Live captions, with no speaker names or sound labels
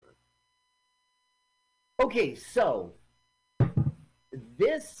Okay, so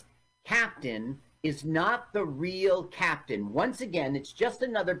this captain is not the real captain. Once again, it's just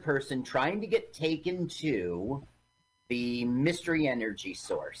another person trying to get taken to the mystery energy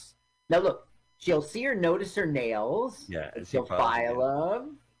source. Now, look, she'll see her notice her nails. Yeah, And she she'll file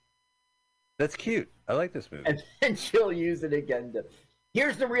them. That's cute. I like this movie. And then she'll use it again to.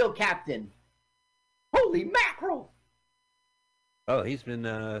 Here's the real captain. Holy mackerel! Oh, he's been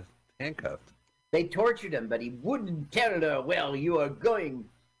handcuffed. They tortured him, but he wouldn't tell her, well, you are going.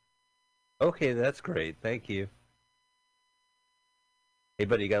 Okay, that's great. Thank you. Hey,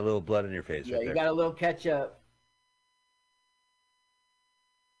 buddy, you got a little blood on your face Yeah, right you there. got a little ketchup.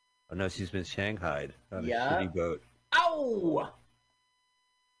 Oh, no, she's been shanghaied on a Yeah. shitty boat. Ow!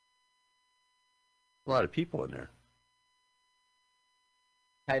 A lot of people in there.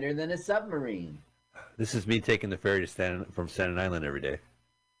 Tighter than a submarine. This is me taking the ferry to from Staten Island every day.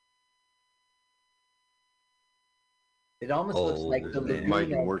 It almost looks like the man.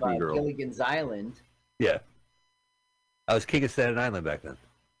 lagoon of Working girl. Gilligan's Island. Yeah. I was king of Staten Island back then.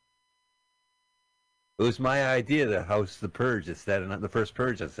 It was my idea to house the purge at the first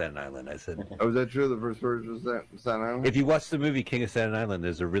purge on Staten Island. I said, Oh, was that true? The first purge was that Staten Island? if you watch the movie King of Staten Island,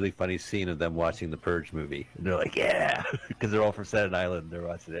 there's a really funny scene of them watching the Purge movie. And they're like, yeah, because they're all from Staten Island. They're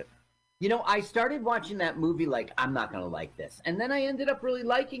watching it. You know, I started watching that movie like, I'm not going to like this. And then I ended up really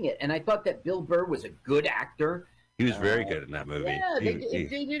liking it. And I thought that Bill Burr was a good actor. He was very good in that movie. Yeah,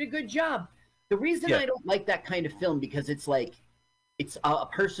 they did a good job. The reason I don't like that kind of film, because it's like, it's a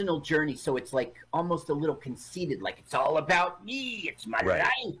personal journey, so it's like almost a little conceited, like it's all about me, it's my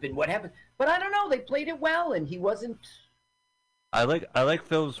life and what happened. But I don't know, they played it well, and he wasn't. I like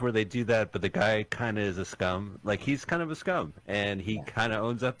films where they do that, but the guy kind of is a scum. Like he's kind of a scum, and he kind of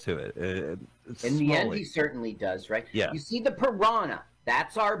owns up to it. In the end, he certainly does, right? Yeah. You see the piranha.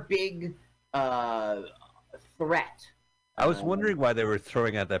 That's our big threat. I was wondering why they were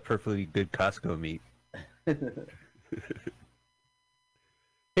throwing out that perfectly good Costco meat.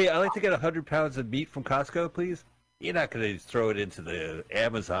 Hey, I'd like to get 100 pounds of meat from Costco, please. You're not going to throw it into the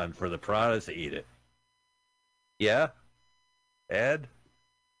Amazon for the piranhas to eat it. Yeah? Ed?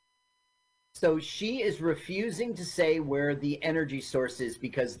 So she is refusing to say where the energy source is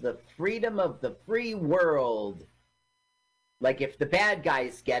because the freedom of the free world. Like if the bad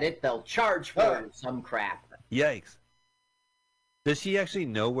guys get it, they'll charge for some crap. Yikes. Does she actually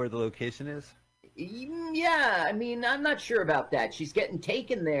know where the location is? Yeah, I mean, I'm not sure about that. She's getting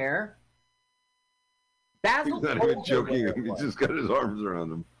taken there. Basil He's not even joking. He just got his arms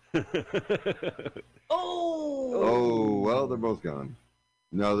around him. Oh, well, they're both gone.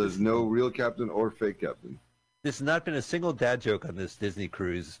 No, there's no real captain or fake captain. There's not been a single dad joke on this Disney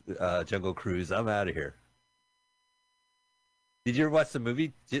cruise, Jungle Cruise. I'm out of here. Did you ever watch the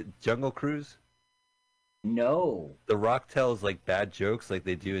movie Jungle Cruise? No. The Rock tells like bad jokes like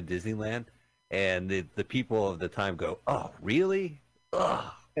they do in Disneyland, and the people of the time go, "Oh, really?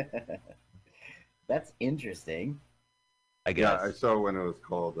 Ugh." That's interesting. I guess. Yeah, I saw when it was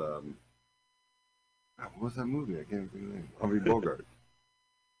called. What was that movie? I can't think of the name. Humphrey Bogart.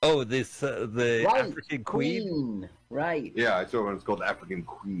 Oh, the Right, African Queen. Right. Yeah, I saw when it was called African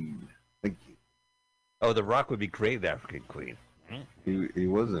Queen. Thank you. Oh, The Rock would be great in African Queen. He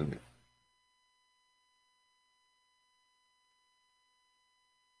was in it.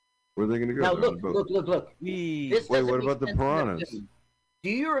 Where are they going to go? Now They're on look. the boat. This Wait, doesn't what make about the sense to me. piranhas? Do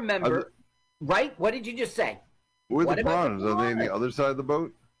you remember? Right? What did you just say? Where are What the about piranhas? Are they in the piranhas? other side of the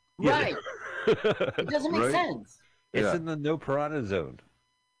boat? Right. It doesn't make Right? sense. It's Yeah. in the no piranha zone.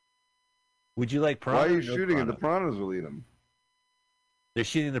 Would you like Why piranha? are you or no shooting at piranha? the piranhas will eat them? They're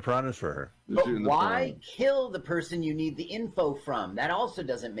shooting the piranhas for her. They're But shooting the why piranhas. kill the person you need the info from? That also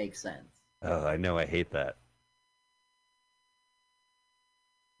doesn't make sense. Oh, I know. I hate that.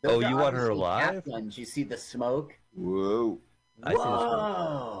 Those Oh, are you want her obviously alive? shotguns. You see the smoke? Whoa. I see the smoke.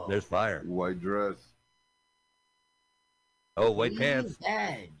 Whoa. There's fire. White dress. Oh, white pants.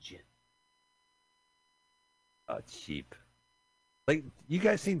 Edge. Oh, cheap. Like, you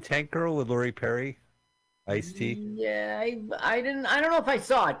guys seen Tank Girl with Lori Perry? Ice-T? Yeah, I didn't. I don't know if I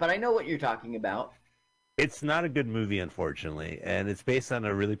saw it, but I know what you're talking about. It's not a good movie, unfortunately, and it's based on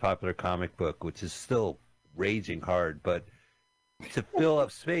a really popular comic book, which is still raging hard, but to fill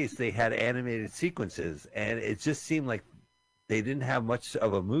up space, they had animated sequences, and it just seemed like they didn't have much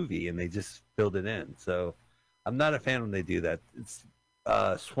of a movie, and they just filled it in. So I'm not a fan when they do that. It's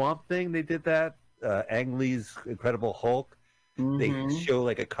Swamp Thing, they did that. Ang Lee's Incredible Hulk, they show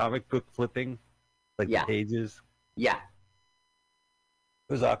like a comic book flipping, like the pages. Yeah.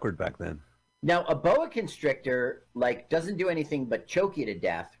 It was awkward back then. Now, a boa constrictor, like, doesn't do anything but choke you to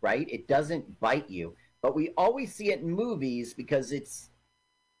death, right? It doesn't bite you. but we always see it in movies because it's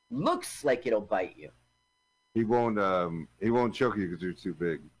looks like it'll bite you. He won't choke you because you're too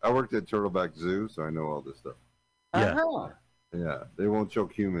big. I worked at Turtleback Zoo, so I know all this stuff. Yeah. Uh-huh. Yeah, they won't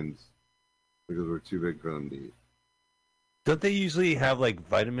choke humans because we're too big for them to eat. Don't they usually have like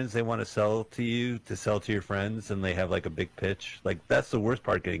vitamins they want to sell to you to sell to your friends, and they have like a big pitch? Like that's the worst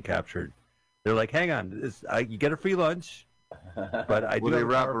part, getting captured. They're like, "Hang on, you get a free lunch, but I do." Well, they have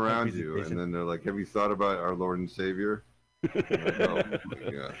a wrap PowerPoint around you, presentation." and then they're like, "Have you thought about our Lord and Savior?" Like, oh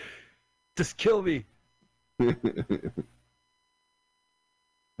my God. Just kill me. Have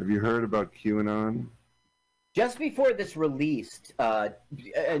you heard about QAnon? Just before this released,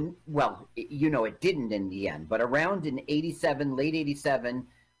 and well, it didn't in the end, but around in 87, late 87,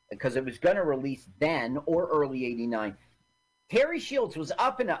 because it was going to release then or early 89, Terry Shields was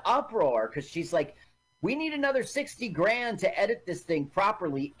up in an uproar because she's like, we need another 60 grand to edit this thing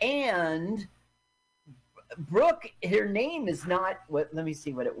properly. And Brooke, her name is not, let me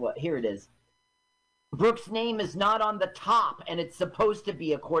see what it was. Here it is. Brooke's name is not on the top, and it's supposed to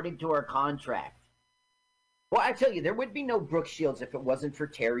be according to her contract. Well, I tell you, there would be no Brooke Shields if it wasn't for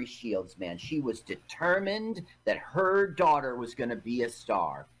Terry Shields, man. She was determined that her daughter was going to be a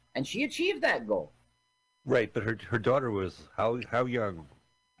star, and she achieved that goal. Right, but her daughter was how young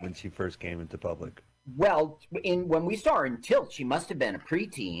when she first came into public? Well, when we saw her in Tilt, she must have been a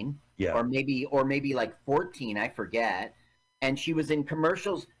preteen, Yeah, or maybe like 14, I forget. And she was in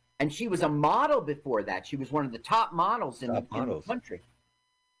commercials, and she was a model before that. She was one of the top models in the country.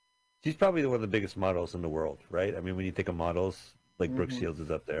 She's probably one of the biggest models in the world, right? I mean, when you think of models, like Brooke Shields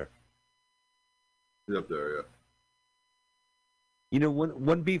is up there. She's up there, yeah. You know,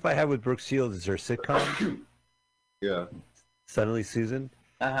 one beef I have with Brooke Shields is her sitcom. Yeah. Suddenly Susan.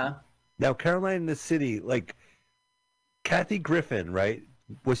 Uh-huh. Now, Caroline in the City, like Kathy Griffin, right?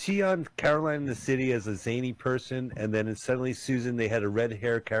 Was she on Caroline in the City as a zany person, and then in Suddenly Susan they had a red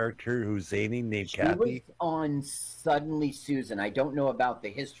hair character who's zany named Kathy? She was on Suddenly Susan. I don't know about the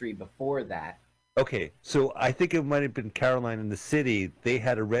history before that. Okay, so I think it might have been Caroline in the City. They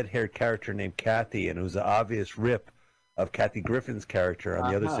had a red hair character named Kathy, and it was an obvious rip of Kathy Griffin's character on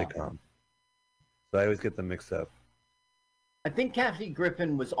the other sitcom. So I always get them mixed up. I think Kathy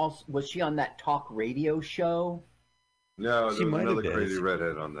Griffin was she on that talk radio show? No, She there was might have another been. crazy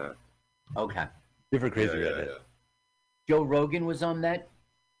redhead on that. Okay. Different crazy Yeah, redhead. yeah. Joe Rogan was on that?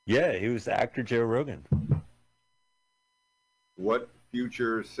 Yeah, he was the actor Joe Rogan. What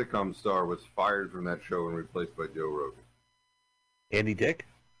future sitcom star was fired from that show and replaced by Joe Rogan? Andy Dick?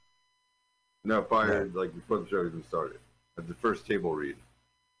 No, fired like before the show even started. At the first table read.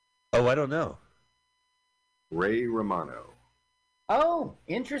 Oh, I don't know. Ray Romano. Oh,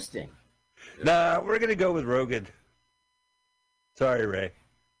 interesting. Nah, we're going to go with Rogan. Sorry, Ray.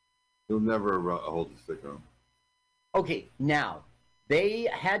 He'll never hold a sitcom. Okay, now, they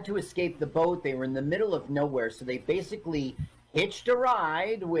had to escape the boat. They were in the middle of nowhere, so they basically hitched a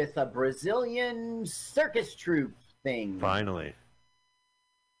ride with a Brazilian circus troupe thing. Finally.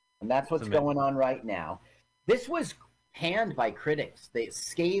 And that's what's going on right now. This was panned by critics. They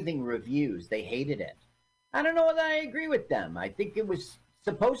scathing reviews. They hated it. I don't know whether I agree with them. I think it was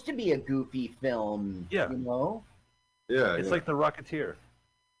supposed to be a goofy film. Yeah. You know? Yeah, It's like The Rocketeer.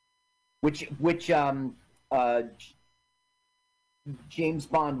 Which James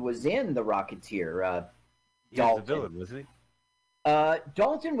Bond was in The Rocketeer. He was Dalton. the villain, wasn't he?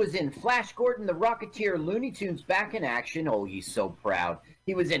 Dalton was in Flash Gordon, The Rocketeer, Looney Tunes Back in Action. Oh, he's so proud.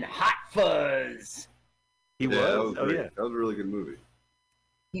 He was in Hot Fuzz. He was? That was Oh, great. yeah. That was a really good movie.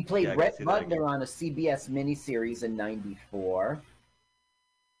 He played Yeah, I Rhett can see that Butler on a CBS miniseries in '94.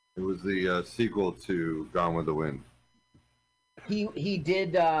 It was the sequel to Gone with the Wind. He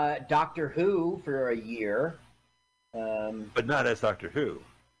did Doctor Who for a year. But not as Doctor Who.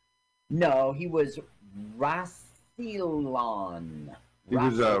 No, he was Rassilon. He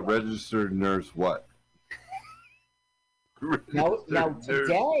was a registered nurse. What? Now Registered nurse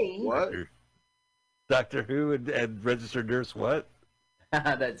today. What? Doctor Who and registered nurse what?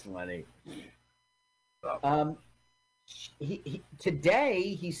 That's funny.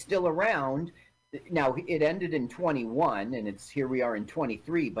 Today he's still around. Now it ended in 21, and here we are in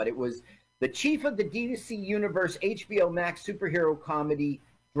 23. But it was the chief of the DC Universe HBO Max superhero comedy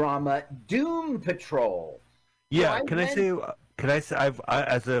drama Doom Patrol. Yeah, So can I say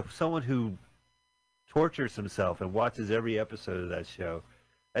as someone who tortures himself and watches every episode of that show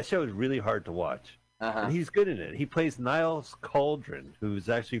is really hard to watch. And he's good in it. He plays Niles Cauldron, who's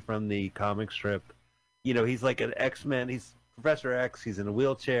actually from the comic strip. You know, he's like an X-Men. He's Professor X. He's in a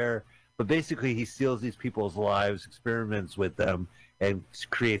wheelchair. But basically, he steals these people's lives, experiments with them, and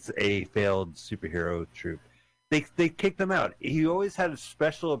creates a failed superhero troupe. They kicked him out. He always had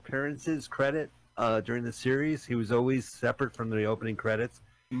special appearances credit during the series. He was always separate from the opening credits.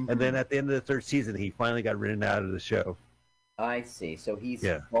 And then at the end of the third season, he finally got written out of the show. I see. So he's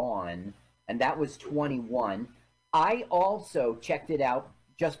gone, and that was 21. I also checked it out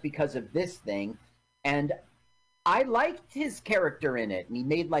just because of this thing, and I liked his character in it. And he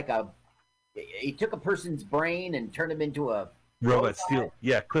made he took a person's brain and turned him into a robot. Steel.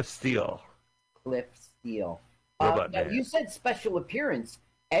 Yeah, Cliff Steele. Cliff Steele. Robot now man. you said special appearance.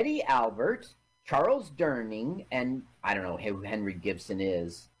 Eddie Albert, Charles Durning, and I don't know who Henry Gibson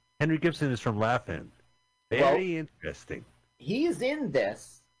is. Henry Gibson is from Laugh-In. Very interesting. He is in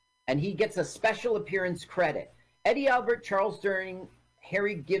this, and he gets a special appearance credit. Eddie Albert, Charles Durning,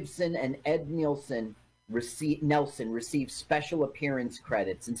 Harry Gibson, and Ed Nelson receive special appearance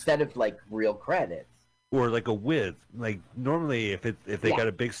credits instead of real credits. Or a with. Normally, if they got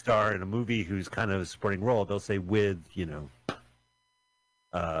a big star in a movie who's kind of a supporting role, they'll say with,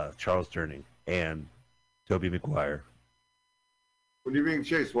 Charles Durning and Tobey Maguire. When you're being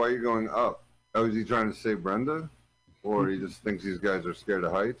chased, why are you going up? Oh, is he trying to save Brenda? Or he just thinks these guys are scared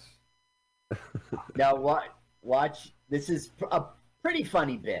of heights? Now, watch. This is a pretty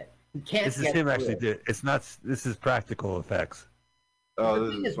funny bit. You can't this is him actually do it. It's not. This is practical effects. Oh,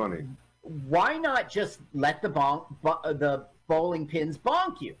 this is funny. Why not just let the bowling pins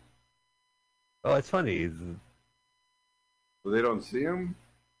bonk you? Oh, it's funny. Well, they don't see him?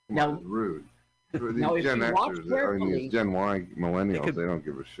 Now, it's rude. Now, these if Gen you watch Xers, carefully, these Gen Y millennials, they don't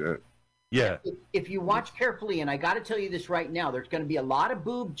give a shit. Yeah. If you watch carefully, and I got to tell you this right now, there's going to be a lot of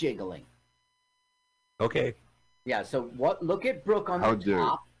boob jiggling. Okay. Yeah. So look at Brooke on How the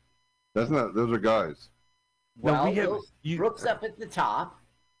top. That's not. Those are guys. Well, Brooke's up at the top.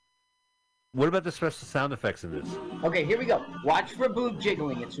 What about the special sound effects in this? Okay, here we go. Watch for boob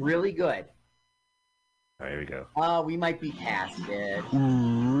jiggling. It's really good. All right, here we go. We might be past it.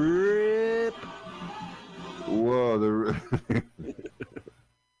 Rip. Whoa,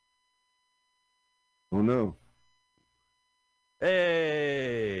 oh no.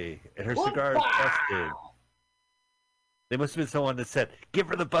 Hey! And her cigar is busted. They must have been someone that said, give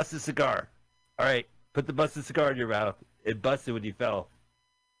her the busted cigar. All right, put the busted cigar in your mouth. It busted when you fell.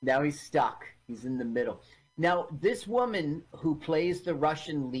 Now he's stuck. He's in the middle. Now, this woman who plays the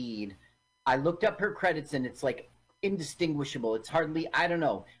Russian lead, I looked up her credits and it's indistinguishable. It's hardly, I don't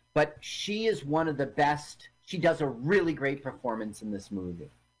know. But she is one of the best. She does a really great performance in this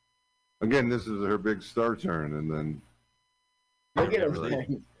movie. Again, this is her big star turn, and then... Look at her.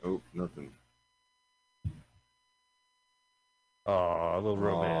 Oh, nothing. Oh, a little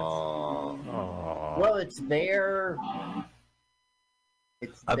romance. Aww. Well, it's there.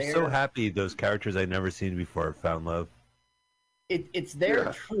 I'm so happy those characters I've never seen before found love. It's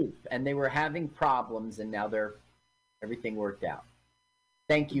their troop, and they were having problems, and now everything worked out.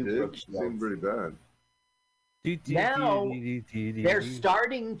 Thank you, Brooke Shields. Seemed pretty bad. Now they're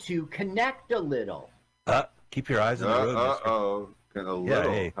starting to connect a little. Keep your eyes on the road. Uh-oh. A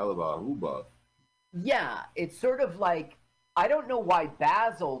little. Halabahuba. Yeah, it's sort of like, I don't know why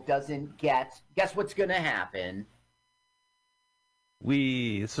Basil doesn't get, guess what's going to happen?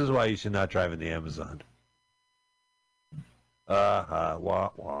 This is why you should not drive in the Amazon.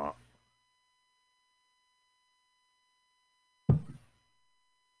 Wah, wah.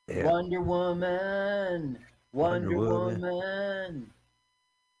 Yeah. Wonder Woman.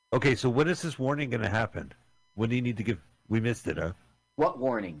 Okay, so when is this warning going to happen? When do you need to give? We missed it, huh? What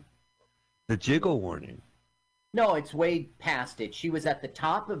warning? The jiggle warning. No, it's way past it. She was at the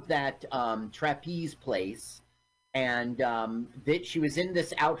top of that trapeze place, and she was in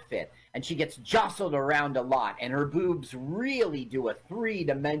this outfit, and she gets jostled around a lot, and her boobs really do a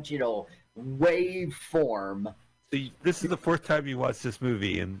three-dimensional wave form. So this is the fourth time you watched this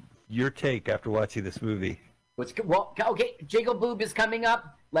movie, and your take after watching this movie. Okay, Jiggle Boob is coming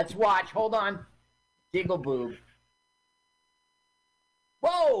up. Let's watch. Hold on. Jiggle Boob.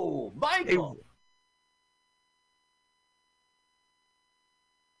 Whoa, Michael.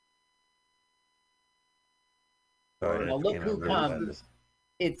 Now look who comes.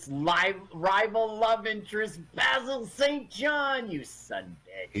 It's rival love interest Basil St. John, you son of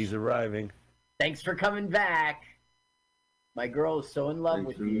a bitch. He's arriving. Thanks for coming back. My girl is so in love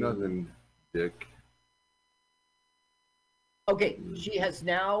with you. Nothing, Dick. Okay, she has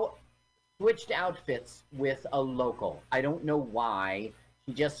now switched outfits with a local. I don't know why.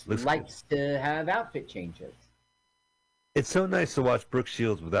 She just likes to have outfit changes. It's so nice to watch Brooke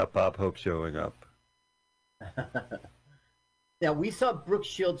Shields without Bob Hope showing up. Now, we saw Brooke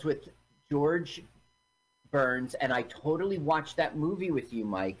Shields with George Burns, and I totally watched that movie with you,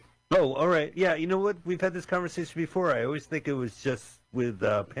 Mike. Oh, all right. Yeah, you know what? We've had this conversation before. I always think it was just with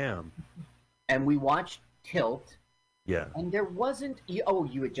Pam. And we watched Tilt. Yeah. And there wasn't. Oh,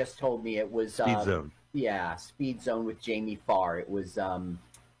 you had just told me it was Speed Zone. Yeah, Speed Zone with Jamie Farr. It was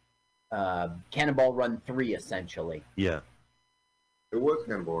Cannonball Run 3, essentially. Yeah. It was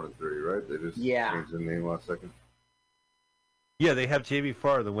Cannonball Run 3, right? They just changed the name last second. Yeah, they have Jamie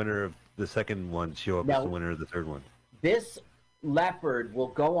Farr, the winner of the second one, show up as the winner of the third one. This leopard will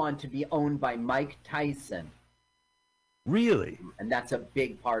go on to be owned by Mike Tyson. Really? And that's a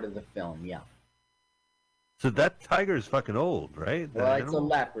big part of the film, yeah. So that tiger is fucking old, right? Well, it's a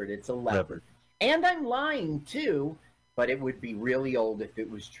leopard. It's a leopard. And I'm lying, too, but it would be really old if it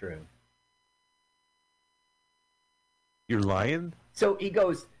was true. You're lying? So he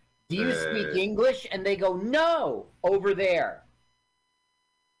goes, do you speak English? And they go, no, over there.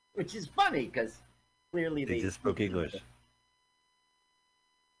 Which is funny, because clearly they just spoke English.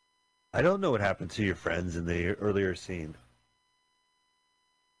 I don't know what happened to your friends in the earlier scene.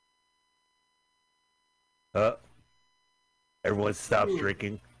 Everyone stops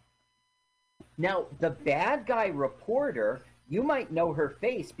drinking. Now, the bad guy reporter, you might know her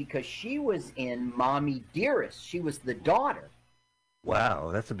face because she was in Mommy Dearest. She was the daughter.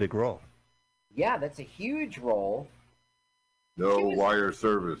 Wow, that's a big role. Yeah, that's a huge role. No wire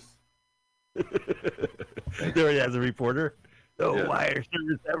service. There he has a reporter. No wire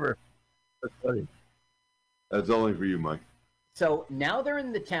service ever. That's funny. That's only for you, Mike. So now they're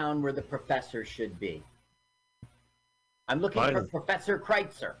in the town where the professor should be. I'm looking for Professor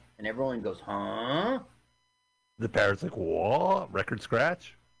Kreitzer. And everyone goes, huh? The parrot's like, what? Record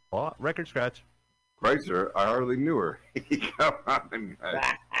scratch? What? Record scratch. Kreitzer? I hardly knew her. Come on,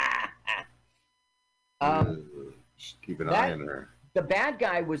 guys. Keep an eye on her. The bad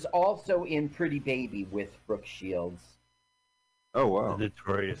guy was also in Pretty Baby with Brooke Shields. Oh, wow.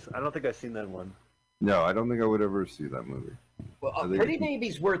 Notorious. I don't think I've seen that one. No, I don't think I would ever see that movie. Well, Pretty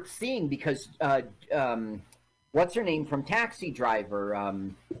Baby's worth seeing because what's her name from Taxi Driver?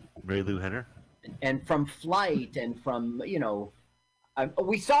 Mary Lou Henner? And from Flight and from,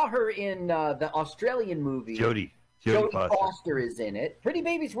 we saw her in the Australian movie. Jodie Foster is in it. Pretty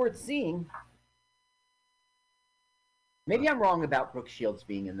Baby's worth seeing. Maybe I'm wrong about Brooke Shields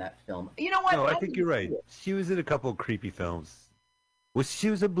being in that film. You know what? No, I think you're right. She was in a couple of creepy films. She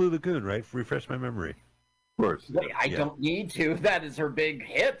was in Blue Lagoon, right? Refresh my memory. Of course. I don't need to. That is her big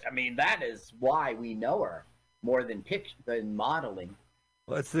hit. I mean, that is why we know her more than modeling.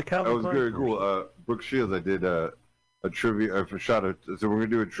 Well, it's the Calvin That was very cool. Brooke Shields, I did a trivia for shot. So we're gonna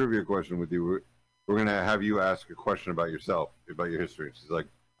do a trivia question with you. We're gonna have you ask a question about yourself, about your history. She's like,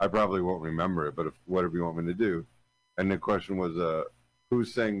 I probably won't remember it, but whatever you want me to do. And the question was, who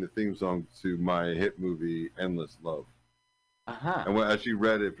sang the theme song to my hit movie Endless Love? And as she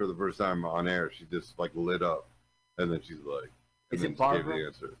read it for the first time on air, she just like lit up, and then she's like, "Is it Barbara?" Gave the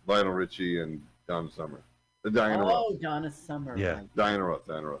answer. Lionel Richie and Donna Summer. Diana Ross. Oh, Donna Summer. Yeah, right. Diana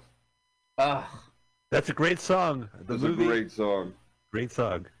Ross. That's a great song. That's a great song. Great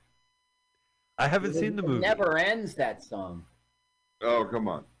song. I haven't seen the movie. It never ends, that song. Oh, come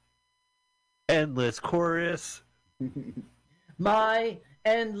on. Endless chorus. My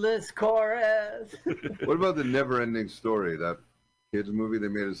endless chorus. What about the Never-Ending Story? That kids movie, they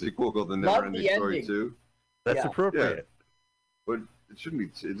made a sequel called The Never-Ending Story 2. That's appropriate. But it shouldn't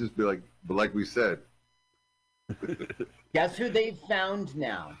be. It just be like, but like we said. Guess who they've found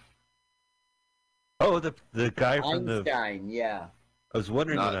now? Oh, the guy from Einstein. Yeah. I was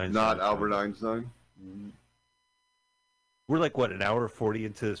wondering. Not Albert Einstein. Mm-hmm. We're like what, an hour 40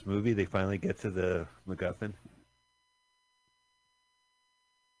 into this movie? They finally get to the MacGuffin.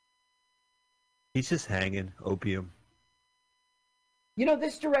 He's just hanging, opium. You know,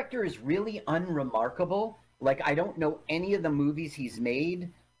 this director is really unremarkable. Like, I don't know any of the movies he's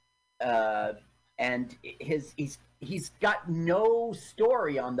made, and he's got no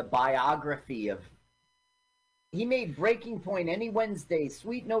story on the biography of. He made Breaking Point, Any Wednesday,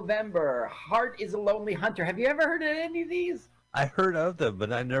 Sweet November, Heart is a Lonely Hunter. Have you ever heard of any of these? I heard of them,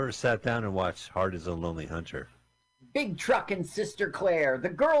 but I never sat down and watched Heart is a Lonely Hunter. Big Truck and Sister Claire, The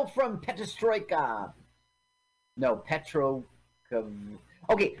Girl from Petrostroika. No, Petro.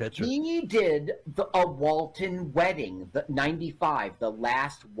 Okay, he did a Walton wedding, the 95, the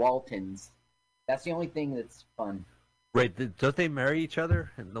last Waltons. That's the only thing that's fun. Right, don't they marry each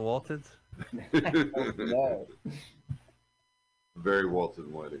other in the Waltons? No. Very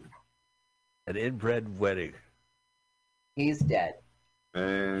Walton wedding. An inbred wedding. He's dead.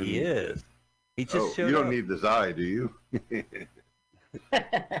 And he is. He just showed You don't up. need this eye, do you?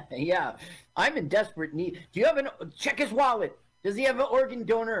 Yeah, I'm in desperate need. Do you have check his wallet? Does he have an organ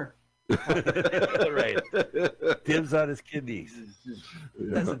donor? Right. Dibs on his kidneys.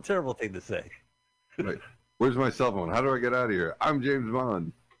 That's a terrible thing to say. Right. Where's my cell phone? How do I get out of here? I'm James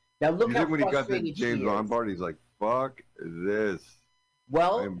Bond. Now look You how think when he got the frustrated she James Bond is. part, he's like, "Fuck this."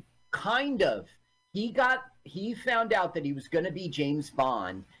 Well, kind of. He found out that he was going to be James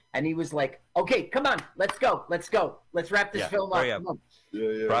Bond, and he was like, "Okay, come on, let's go, let's wrap this film up." Come on.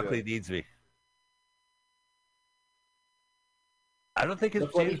 Yeah. Needs me. I don't think his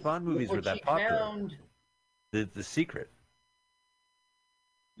Look what James Bond movies were that popular. Found. The Secret.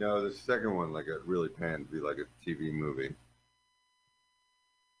 No, the second one, like, it really panned to be like a TV movie.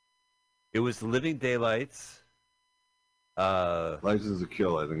 It was Living Daylights. License to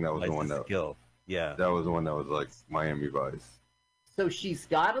Kill, I think that was the one License to Kill. Yeah. That was the one that was like Miami Vice. So she's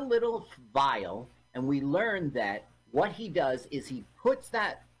got a little vial, and we learned that what he does is he puts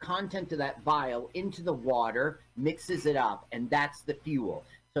that content of that vial into the water, mixes it up, and that's the fuel.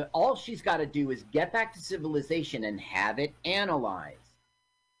 So all she's got to do is get back to civilization and have it analyzed.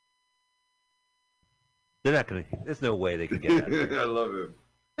 They're not going to. There's no way they can get that. I love him.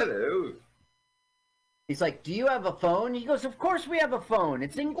 Hello. He's like, "Do you have a phone?" He goes, "Of course we have a phone.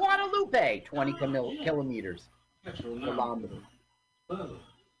 It's in Guadalupe, 20 kilometers. Kilometers."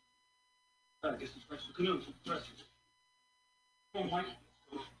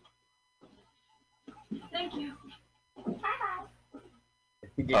 Thank you. Bye-bye.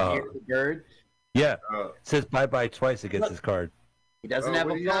 Did you hear the bird? Yeah. It says bye-bye twice against his card. He doesn't have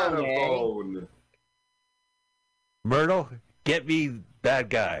a phone, phone. Myrtle, get me bad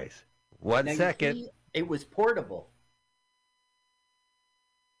guys. One Now, second. you see, it was portable.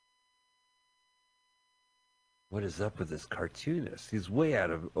 What is up with this cartoonist? He's way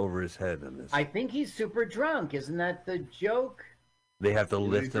over his head in this. I think he's super drunk. Isn't that the joke? They have to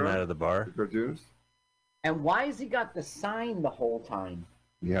lift him out of the bar. The cartoonist? And why has he got the sign the whole time?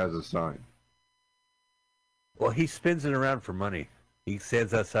 He has a sign. Well, he spins it around for money. He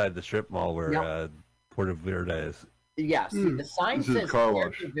stands outside the strip mall where Yep. Puerto Verde is. Yeah, see, the sign This is says car Puerto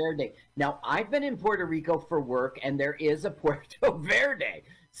wash. Verde. Now, I've been in Puerto Rico for work, and there is a Puerto Verde.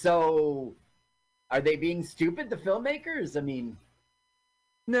 So, are they being stupid, the filmmakers? I mean,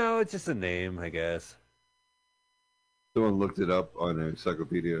 No, it's just a name, I guess. Someone looked it up on an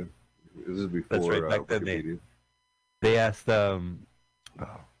encyclopedia. This is before That's right. Back then, Wikipedia. they asked. Remember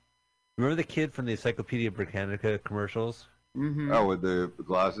the kid from the Encyclopedia Britannica commercials? mhm. Oh, with the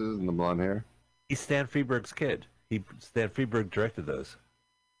glasses and the blonde hair? He's Stan Freberg's kid. Stan Freberg directed those.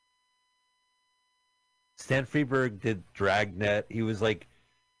 Stan Freberg did Dragnet. He was like,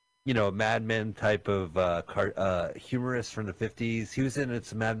 a Mad Men type of humorist from the 50s. He was in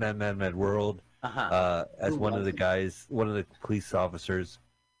It's a Mad World as one of the guys, one of the police officers.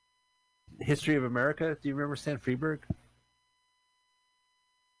 History of America. Do you remember Stan Freberg?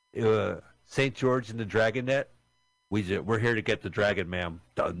 St. George and the Dragonet. We're here to get the dragon, ma'am.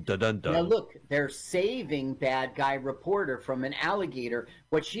 Dun dun dun dun. Now, look, they're saving bad guy reporter from an alligator.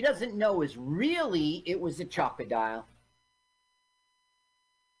 What she doesn't know is really it was a crocodile.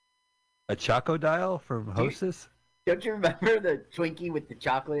 A Chocodile from Hostess? Don't you remember the Twinkie with the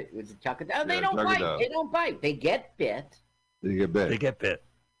chocolate? It was a crocodile. They Yeah, don't bite. crocodile. They don't bite. They get bit. Did you get bit? They get bit.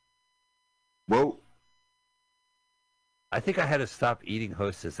 Whoa. I think I had to stop eating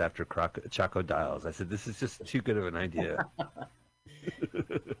Hostess after Chocodiles. I said, this is just too good of an idea.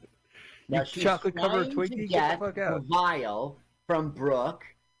 Now You she's chocolate covered trying to Twinkie? Get get the fuck the out. vial from Brooke,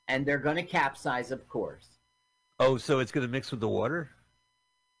 and they're going to capsize, of course. Oh, so it's going to mix with the water?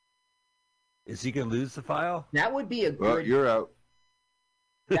 Is he going to lose the file? That would be a Well, good. you're out.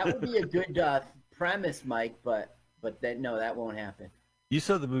 That would be a good premise, Mike. But no, that won't happen. You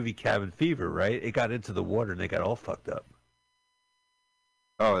saw the movie Cabin Fever, right? It got into the water and they got all fucked up.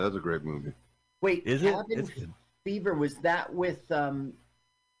 Oh, that's a great movie. Wait, Is it? Cabin It's good. Fever, was that with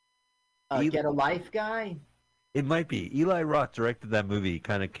Get a Life guy? It might be. Eli Roth directed that movie.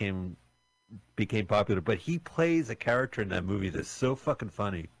 Kind of became popular, but he plays a character in that movie that's so fucking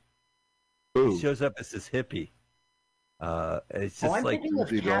funny. Ooh. He shows up as this hippie. It's just I'm like thinking of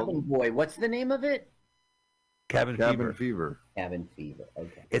Timothy Cabin Dalton. Boy. What's the name of it? Cabin Cabin Fever. Fever. Cabin Fever.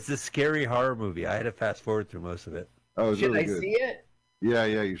 Okay. It's a scary horror movie. I had to fast forward through most of it. Oh, it's Should really I good. see it? Yeah,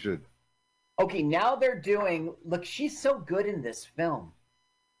 you should. Okay, now they're doing. Look, she's so good in this film.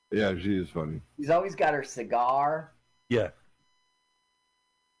 Yeah, she is funny. She's always got her cigar. Yeah.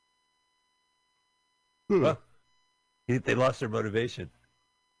 Well, they lost their motivation.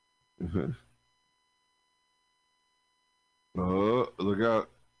 Oh, look out.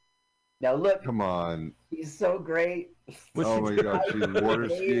 Now look, Come on. he's so great. Oh my God, she's water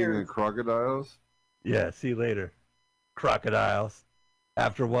skiing and crocodiles. Yeah, see you later. Crocodiles.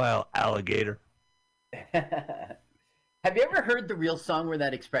 After a while, alligator. Have you ever heard the real song where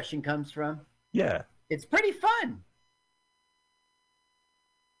that expression comes from? Yeah. It's pretty fun.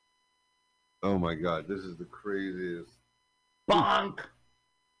 Oh my God, this is the craziest. Bonk.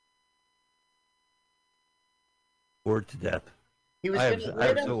 Or to death. He was going to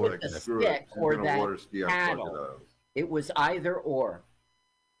hit him with the stick or that paddle. It was either or.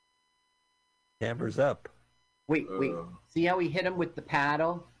 Hammers up. Wait. See how he hit him with the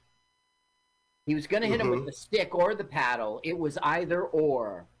paddle? He was going to hit him with the stick or the paddle. It was either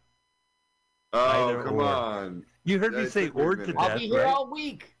or. Oh, Either come or. on. You heard me say or to death, I'll be here right? all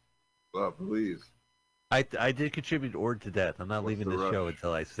week. Oh, please. I did contribute or to death. I'm not leaving the show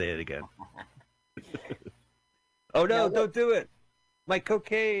until I say it again. Oh, no, don't do it. My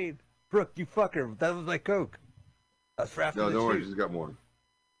cocaine. Brooke, you fucker. That was my coke. That's for after No, the don't worry. shoot. She's got more.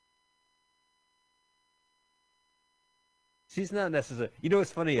 She's not necessary. You know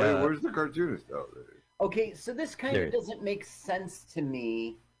what's funny? Wait, where's the cartoonist? Oh, there he is. Okay, so this kind There of it is. doesn't make sense to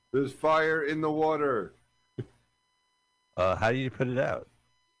me. There's fire in the water. How do you put it out?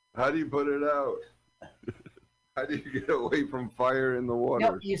 How do you put it out? How do you get away from fire in the water?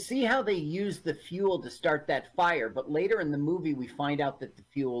 Now, you see how they use the fuel to start that fire, but later in the movie we find out that the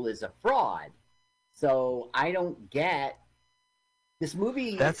fuel is a fraud. So I don't get this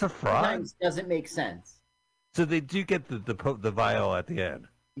movie. That's a fraud? Sometimes doesn't make sense. So they do get the vial at the end.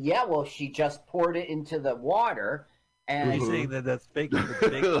 Yeah, well, she just poured it into the water, and He's saying that that's fake. It's a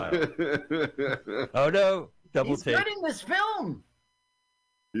fake vial. Oh no! Double he's take. good in this film.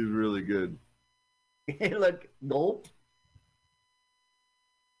 He's really good. Look, gulp.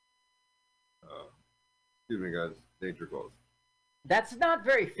 Excuse me, guys. Danger calls. That's not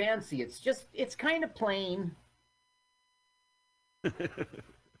very fancy. It's kind of plain. I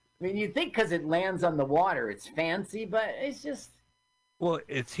mean, you think because it lands on the water, it's fancy, but it's just. Well,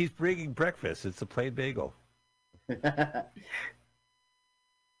 he's bringing breakfast. It's a plain bagel.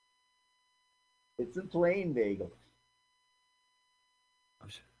 It's a plain bagel.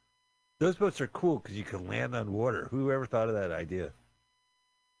 Those boats are cool because you can land on water. Who ever thought of that idea?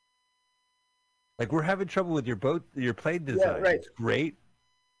 Like, we're having trouble with your boat, your plane design. Yeah, right. It's great.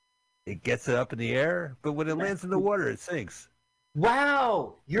 It gets it up in the air, but when it lands in the water, it sinks.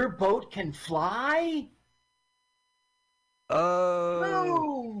 Wow, your boat can fly? Oh.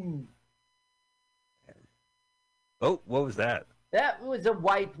 Boom! Oh, what was that? That was a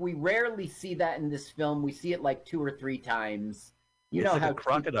wipe. We rarely see that in this film. We see it like 2 or 3 times. You It's know like how a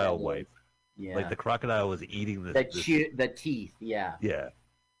crocodile cute that wipe. is. Yeah. Like the crocodile was eating the the teeth, yeah. Yeah.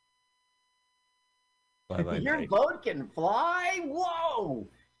 Bye-bye, Your Mike. boat can fly? Whoa!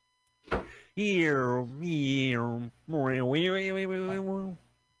 Here,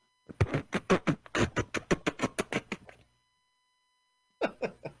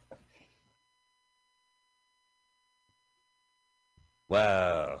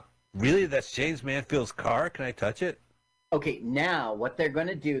 wow. Really? That's James Manfield's car? Can I touch it? Okay, now what they're going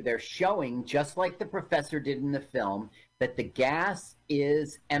to do, they're showing, just like the professor did in the film, that the gas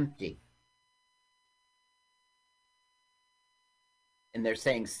is empty. And they're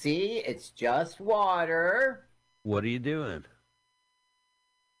saying, see, it's just water. What are you doing?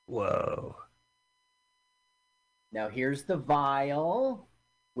 Whoa. Now here's the vial,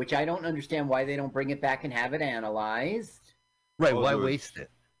 which I don't understand why they don't bring it back and have it analyzed. Right, Oh, why so it's- waste it?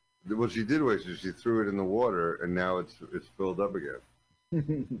 Well, she did waste it. She threw it in the water, and now it's filled up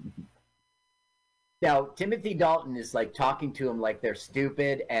again. Now, Timothy Dalton is like talking to him like they're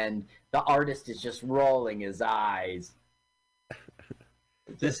stupid, and the artist is just rolling his eyes.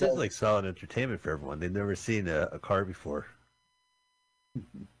 This is like solid entertainment for everyone. They've never seen a car before.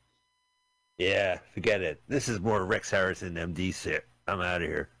 Yeah, forget it. This is more Rex Harrison MD shit. I'm out of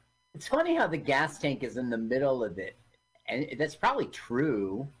here. It's funny how the gas tank is in the middle of it, and that's probably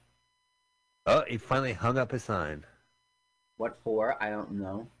true. Oh, he finally hung up his sign. What for? I don't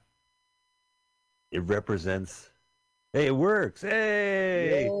know. It represents. Hey, it works.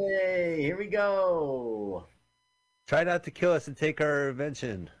 Hey! Yay! Here we go. Try not to kill us and take our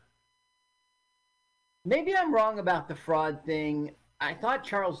invention. Maybe I'm wrong about the fraud thing. I thought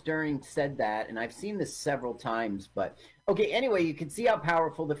Charles During said that, and I've seen this several times. But okay, anyway, you can see how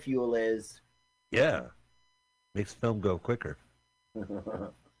powerful the fuel is. Yeah. Makes film go quicker.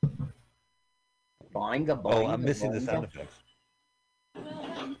 Boinga, boinga, Oh, I'm missing the boinga. sound effects.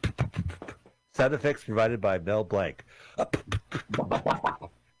 Sound effects provided by Mel Blanc.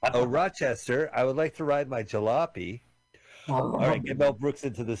 Oh, Rochester, I would like to ride my jalopy. All right, get Mel Brooks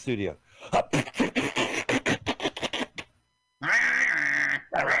into the studio.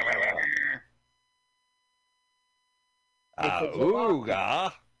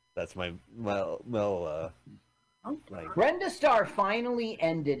 Ooga. That's my Mel. Like, Brenda Starr finally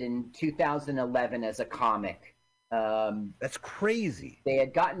ended in 2011 as a comic. That's crazy. They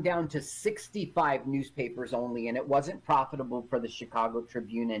had gotten down to 65 newspapers only, and it wasn't profitable for the Chicago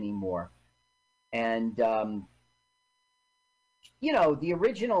Tribune anymore. And, you know, the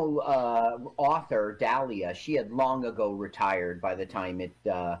original author, Dahlia, she had long ago retired by the time it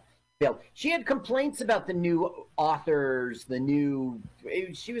built. She had complaints about the new authors,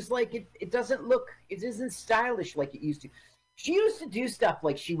 she was like, it doesn't look, it isn't stylish like it used to. She used to do stuff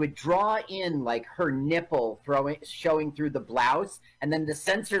like she would draw in like her nipple showing through the blouse, and then the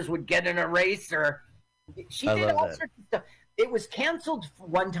censors would get an eraser. She did all sorts of stuff. It was canceled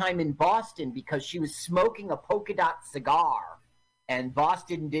one time in Boston because she was smoking a polka dot cigar, and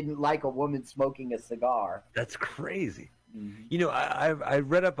Boston didn't like a woman smoking a cigar. That's crazy. Mm-hmm. You know, I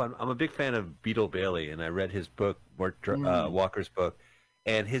read up on. I'm a big fan of Beetle Bailey, and I read his book, Walker's book,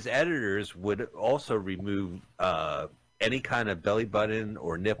 and his editors would also remove any kind of belly button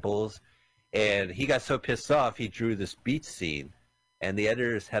or nipples, and he got so pissed off he drew this beach scene, and the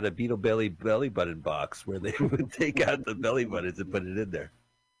editors had a Beetle Bailey belly button box where they would take out the belly buttons and put it in there.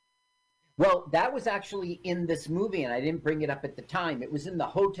 Well, that was actually in this movie, and I didn't bring it up at the time. It was in the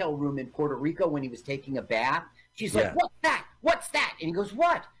hotel room in Puerto Rico when he was taking a bath. She's like, "What's that? What's that?" And he goes,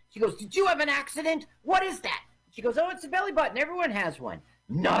 "What?" She goes, "Did you have an accident? What is that?" She goes, "Oh, it's a belly button. Everyone has one."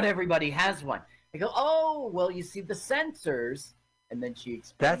 "Not everybody has one." I go, "Oh, well, you see the censors." And then she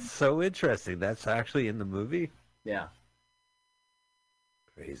explains. That's so interesting. That's actually in the movie? Yeah.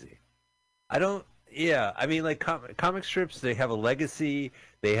 Crazy. I mean, like comic strips, they have a legacy.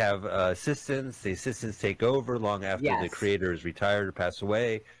 They have assistants. The assistants take over long after the creator is retired or passed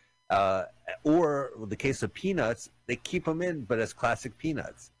away. Or in the case of Peanuts, they keep them in, but as classic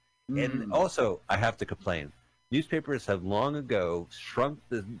Peanuts. And also, I have to complain. Newspapers have long ago shrunk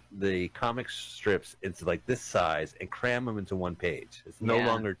the comic strips into like this size and cram them into one page. It's no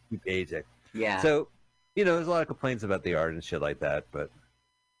longer 2 pages. Yeah. So, you know, there's a lot of complaints about the art and shit like that, but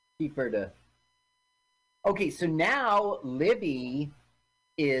cheaper to. Okay, so now Libby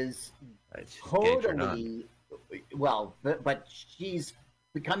is totally well, but she's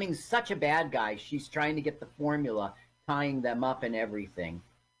becoming such a bad guy. She's trying to get the formula, tying them up and everything.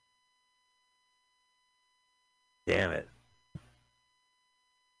 Damn it.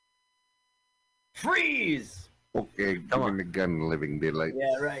 Freeze! Okay, give me the gun, living daylight.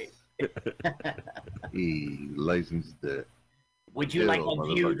 Yeah, right. He licensed the. Would you like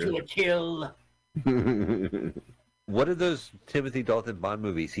a view to a kill? What are those Timothy Dalton Bond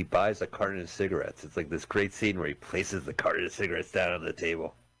movies? He buys a carton of cigarettes. It's like this great scene where he places the carton of cigarettes down on the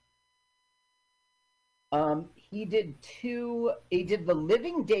table. He did two. He did The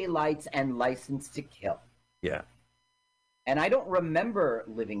Living Daylights and License to Kill. Yeah. And I don't remember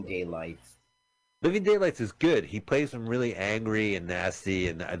Living Daylights. Living Daylights is good. He plays him really angry and nasty,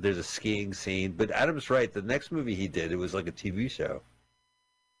 and there's a skiing scene. But Adam's right. The next movie he did, it was like a TV show.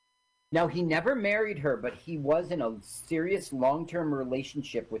 Now, he never married her, but he was in a serious long-term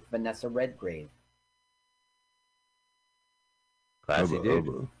relationship with Vanessa Redgrave. Classy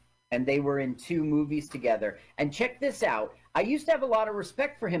dude. And they were in 2 movies together. And check this out. I used to have a lot of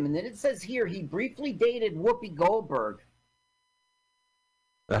respect for him, and then it says here he briefly dated Whoopi Goldberg.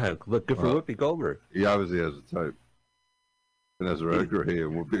 Look good for Whoopi Goldberg. He obviously has a type. Vanessa Redgrave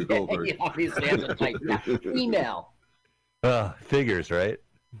and Whoopi Goldberg. He obviously has a type. Yeah. Female. Figures, right?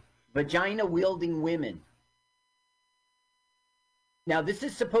 Vagina-wielding women. Now, this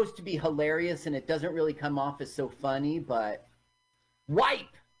is supposed to be hilarious, and it doesn't really come off as so funny, but...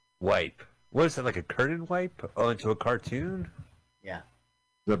 Wipe! Wipe. What is it, like a curtain wipe? Oh, into a cartoon? Yeah. Is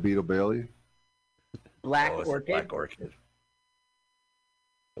that Beetle Bailey? Black Orchid? Black Orchid.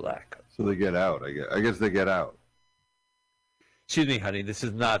 Black. So they get out, I guess they get out. Excuse me, honey, this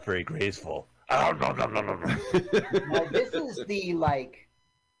is not very graceful. Oh, no. Now, this is the, like...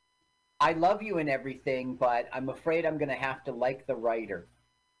 I love you and everything, but I'm afraid I'm going to have to like the writer.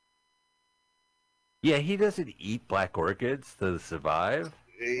 Yeah, he doesn't eat black orchids to survive.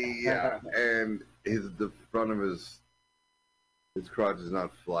 Yeah, and the front of his crotch is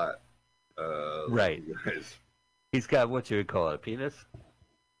not flat. Right. He's got what you would call a penis.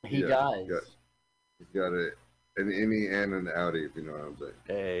 He does. He's got an innie and an outie, if you know what I'm saying.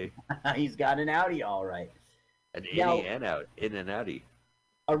 Hey. He's got an outie, all right. An innie and out, in and outie.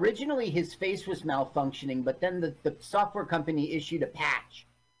 Originally, his face was malfunctioning, but then the software company issued a patch.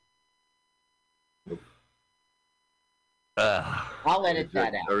 I'll edit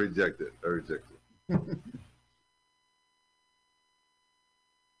that out. I reject it.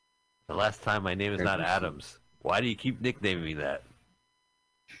 The last time my name is not Adams. Why do you keep nicknaming me that?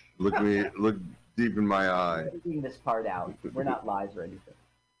 Look deep in my eye. I'm editing this part out. We're not live or anything.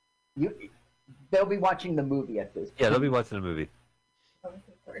 They'll be watching the movie at this point. Yeah, they'll be watching the movie.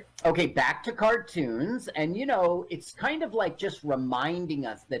 Okay, back to cartoons, and it's kind of like just reminding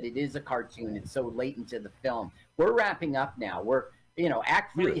us that it is a cartoon. It's so late into the film. We're wrapping up now.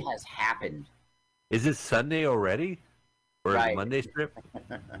 Act 3 has happened. Is it Sunday already? Or is it Monday strip?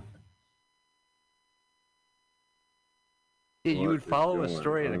 You would follow a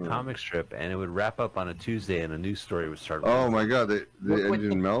story in a comic strip, and it would wrap up on a Tuesday, and a new story would start. Oh my God! The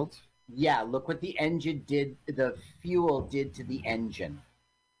engine melts. Yeah, look what the engine did. The fuel did to the engine.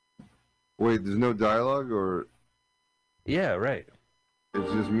 Wait, there's no dialogue, or? Yeah, right.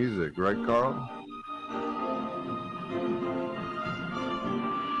 It's just music, right, Carl?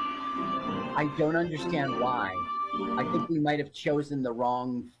 I don't understand why. I think we might have chosen the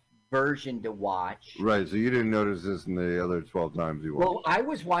wrong version to watch. Right, so you didn't notice this in the other 12 times you watched. Well, I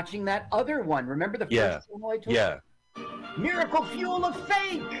was watching that other one. Remember the first one I told you? Yeah. Miracle fuel of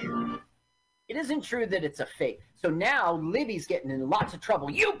fake. It isn't true that it's a fake. So now Libby's getting in lots of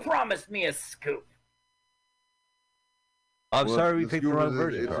trouble. You promised me a scoop. I'm sorry we picked the wrong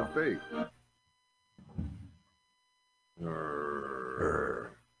version. It's a fake.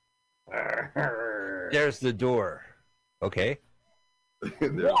 There's the door. Okay.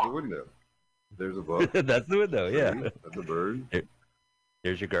 There's the window. There's a bug. That's the window, yeah. That's a bird.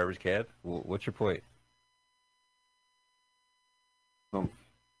 There's your garbage can. What's your point?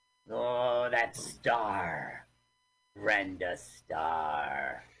 Oh, that star. Brenda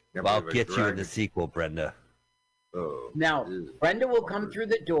Star. I'll get you in the sequel, Brenda. Oh, now, Brenda will come through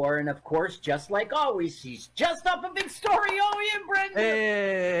the door, and of course, just like always, she's just up a big story. Oh, yeah, Brenda!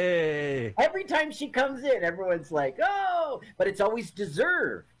 Hey! Every time she comes in, everyone's like, oh! But it's always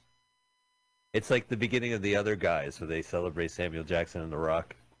deserved. It's like the beginning of The Other Guys, where they celebrate Samuel Jackson and The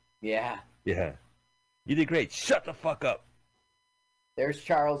Rock. Yeah. Yeah. You did great. Shut the fuck up. There's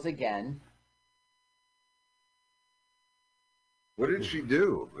Charles again. What did she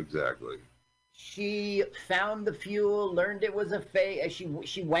do exactly? She found the fuel, learned it was a fake.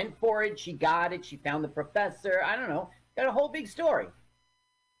 She went for it. She got it. She found the professor. I don't know. Got a whole big story.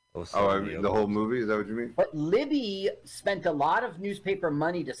 I mean, the whole movie? Is that what you mean? But Libby spent a lot of newspaper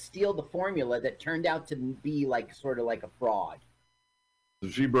money to steal the formula that turned out to be sort of like a fraud. So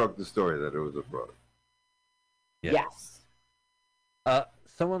she broke the story that it was a fraud. Yeah. Yes.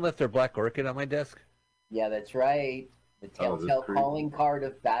 Someone left their black orchid on my desk. Yeah, that's right. The telltale calling card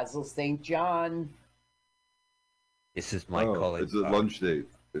of Basil St. John. This is my calling it's a lunch date.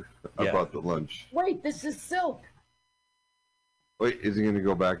 I brought the lunch. Wait, this is Silk. Wait, is he going to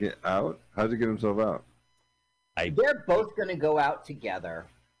go back out? How's he get himself out? They're both going to go out together.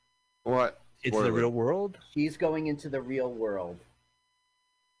 What? It's the real world? She's going into the real world.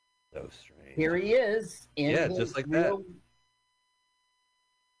 So strange. Here he is. Just like that.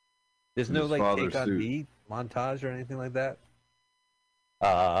 There's no take on me montage or anything like that.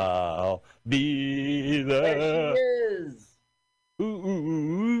 I'll be there. There she is.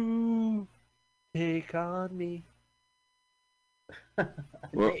 Ooh, take on me.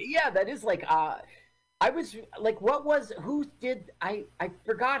 Yeah, that is I was I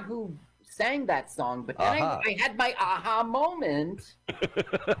forgot who sang that song, but then I had my aha moment.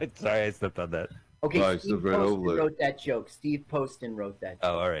 Sorry, I stepped on that. Okay, Steve Poston wrote that joke. Steve Poston wrote that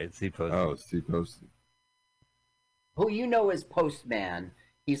joke. Oh, all right, Steve Poston. Oh, Steve Poston. Who you know as Postman.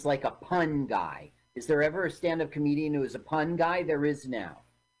 He's like a pun guy. Is there ever a stand-up comedian who is a pun guy? There is now.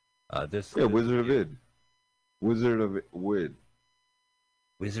 Wizard of Id. Wizard of Wid.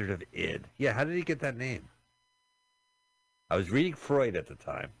 Wizard of Id. Yeah, how did he get that name? I was reading Freud at the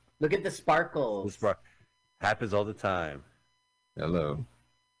time. Look at the sparkles. Happens all the time. Hello.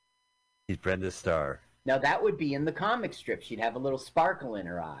 He's Brenda Starr. Now that would be in the comic strip. She'd have a little sparkle in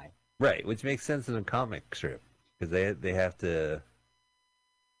her eye. Right, which makes sense in a comic strip because they have to.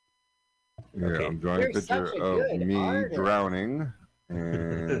 Yeah, okay. I'm drawing a picture of me drowning,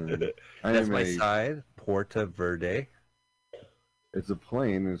 and that's my side, Porta Verde. It's a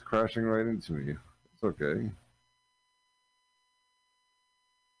plane and it's crashing right into me. It's okay.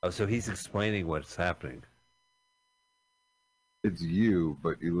 Oh, so he's explaining what's happening. It's you,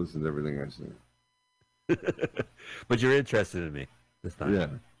 but you listen to everything I say. But you're interested in me this time. Yeah.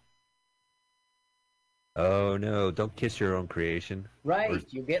 Oh no! Don't kiss your own creation. Right,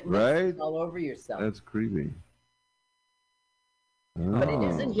 you get lipstick all over yourself. That's creepy. But it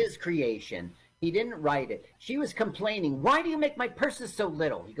isn't his creation. He didn't write it. She was complaining, why do you make my purses so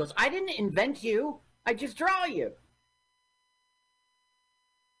little? He goes, I didn't invent you. I just draw you.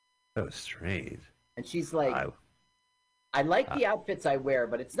 That was strange. And she's like, I like the outfits I wear,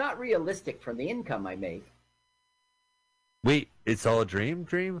 but it's not realistic from the income I make. Wait, it's all a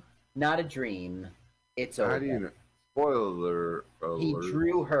dream? Not a dream. It's over. How do you know? Spoiler alert. He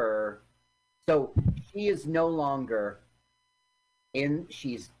drew her. So she is no longer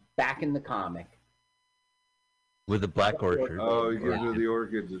she's back in the comic. With the black orchid. Oh, you give her the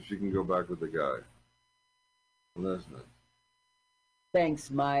orchids if she can go back with the guy. Well, that's nice. Thanks,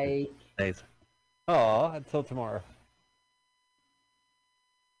 Mike. Thanks. Oh, until tomorrow.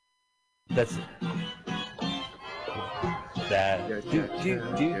 That's that.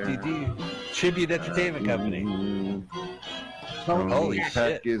 Do. Tribute Entertainment Company. Holy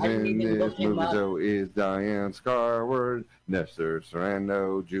shit. Is in this movie, so is Diane Scarward, Nestor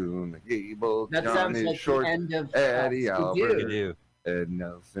Sarando, June Gable, That Johnny sounds like Short, the end of Eddie Albert, Scooby-Doo. Ed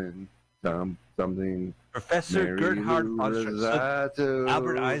Nelson, something. Professor Mary Gerhard Lou von Rosato,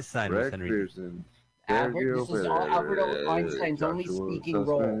 Albert Einstein was Rex Henry. Pearson, This is Albert Einstein's only Joshua speaking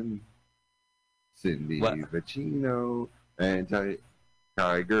role. Sussman, Cindy What? Vecino, and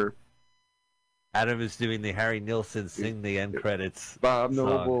Tiger, Adam is doing the Harry Nilsson sing the end credits. Bob song.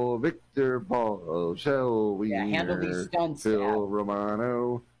 Noble, Victor Paul, Shell Wiener, Handle these stunts, Phil Al.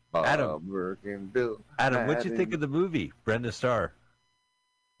 Romano, Bob Adam. Burke, and Bill. Adam, what'd you Madden. think of the movie, Brenda Starr?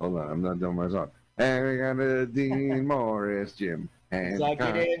 Hold on, I'm not done my song. And we got Dean Morris, Jim.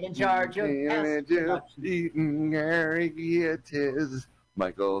 Executive in charge of past production. Eaton, Gary Giettis,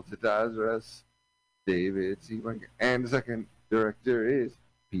 Michael Tadazras, David C. And the second director is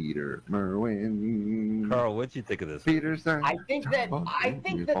Peter Merwin. Carl, what'd you think of this? Peter Stein. I think that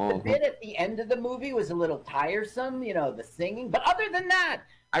the bit at the end of the movie was a little tiresome, the singing. But other than that,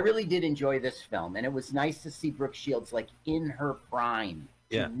 I really did enjoy this film, and it was nice to see Brooke Shields like in her prime.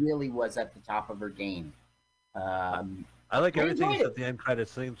 Yeah. She really was at the top of her game. I like I everything enjoyed except the end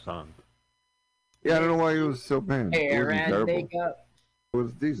credits theme song. Yeah, I don't know why he was so banned. It Hair wasn't and terrible. makeup. It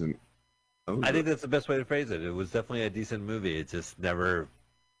was decent. I think that's the best way to phrase it. It was definitely a decent movie. It just never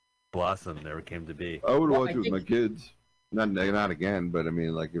blossomed, never came to be. I would Well, watch it with my kids. Not again, but I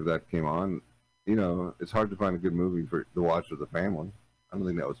mean, like if that came on, it's hard to find a good movie to watch with the family. I don't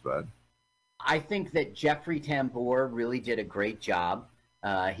think that was bad. I think that Jeffrey Tambor really did a great job.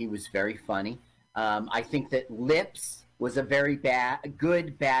 He was very funny. I think that Lips was a very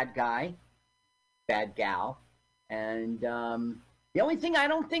good bad gal. And the only thing, I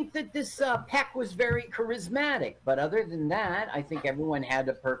don't think that this Peck was very charismatic. But other than that, I think everyone had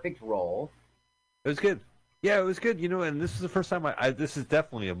a perfect role. It was good. Yeah, it was good. And this is the first time this is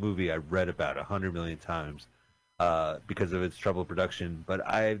definitely a movie I've read about 100 million times because of its troubled production. But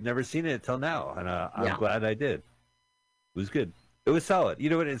I've never seen it until now, and I'm glad I did. It was good. It was solid.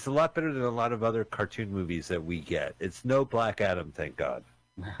 It's a lot better than a lot of other cartoon movies that we get. It's no Black Adam, thank God.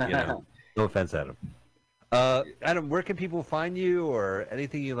 No offense, Adam. Adam, where can people find you or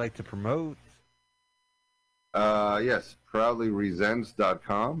anything you'd like to promote? Yes,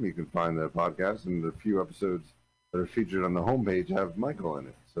 proudlyresents.com. You can find the podcast, and the few episodes that are featured on the homepage have Michael in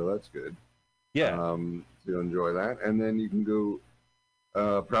it, so that's good. Yeah. So you'll enjoy that. And then you can go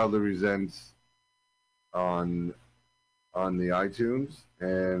Proudly Resents on the iTunes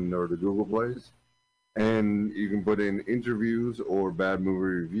or the Google Plays, and you can put in interviews or bad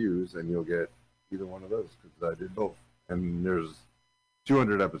movie reviews, and you'll get either one of those because I did both. And there's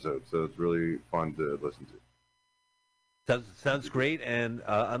 200 episodes, so it's really fun to listen to. Sounds great. And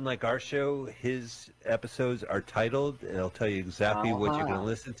unlike our show, his episodes are titled. It'll tell you exactly what you're going to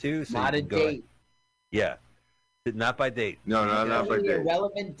listen to. So Not you a can go date. Yeah, not by date. No, not by Only a date.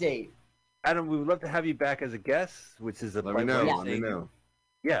 relevant date. Adam, we would love to have you back as a guest, which is a Let me know. Let me know.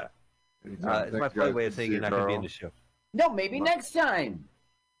 Yeah, it's my Thanks, polite guys. way of Good saying to you're see not going to be Carl. in the show. No, maybe next time.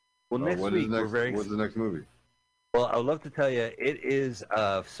 Well, next week we're very. What's the next movie? Well, I'd love to tell you, it is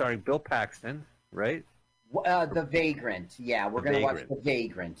starring Bill Paxton, right? The Vagrant. Yeah, we're going to watch Vagrant. The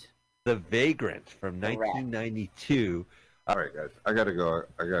Vagrant. The Vagrant from Correct. 1992. All right, guys. I got to go.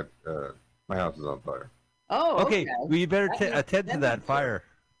 I got my house is on fire. Oh, Okay, well, you better attend to that makes fire.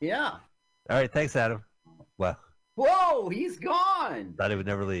 Yeah. All right, thanks, Adam. Well, Whoa, he's gone. thought he would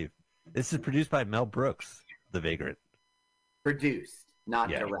never leave. This is produced by Mel Brooks, The Vagrant, Produced, not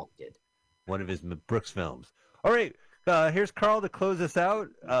Yeah. directed. one of his Brooks films. All right, here's Carl to close us out.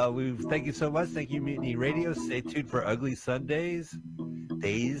 We thank you so much. Thank you, Mutiny Radio. Stay tuned for Ugly Sundays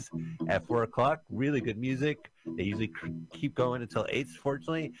days at 4 o'clock. Really good music. They usually keep going until 8,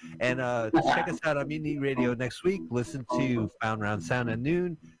 fortunately. And check us out on Mutiny Radio next week. Listen to Found Round Sound at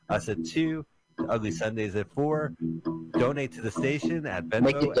noon, us at 2, Ugly Sundays at 4. Donate to the station at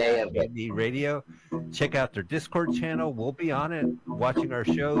Make a Venmo day at of it. MutinyRadio. Check out their Discord channel. We'll be on it, watching our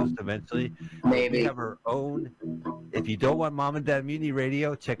shows eventually. Maybe. We have our own. If you don't want Mom and Dad Mutiny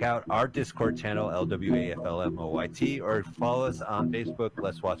Radio, check out our Discord channel, LWAFLMOYT, or follow us on Facebook.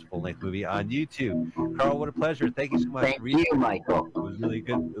 Let's watch a full-length movie on YouTube. Carl, what a pleasure. Thank you so much. Thank you, Michael. It was really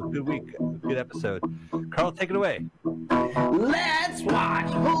good. A good week. A good episode. Carl, take it away. Let's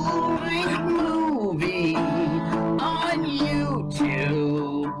watch full-length movie on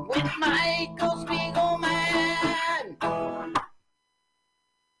YouTube with Michael Spiegelman.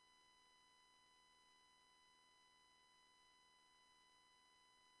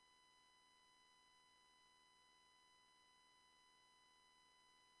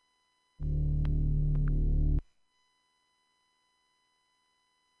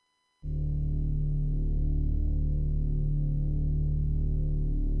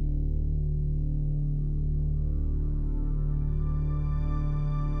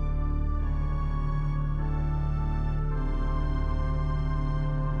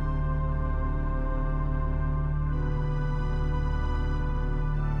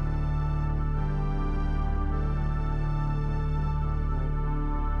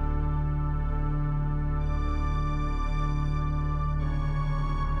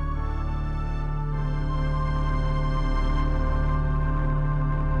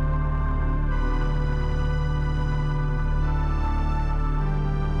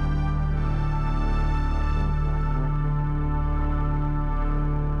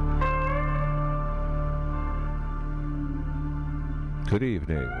 Good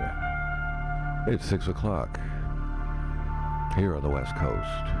evening. It's 6 o'clock here on the West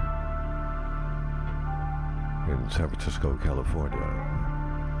Coast in San Francisco, California,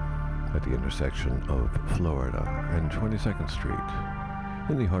 at the intersection of Florida and 22nd Street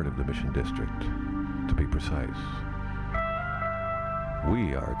in the heart of the Mission District, to be precise.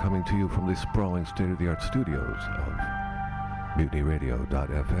 We are coming to you from the sprawling state-of-the-art studios of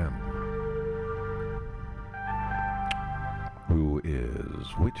MutinyRadio.fm.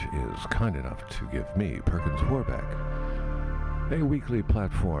 Which is kind enough to give me, Perkins Warbeck, a weekly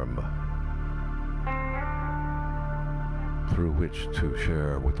platform through which to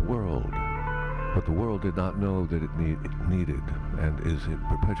share with the world what the world did not know that it needed and is in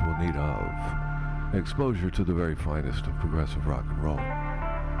perpetual need of: exposure to the very finest of progressive rock and roll.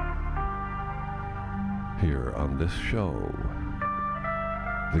 Here on this show,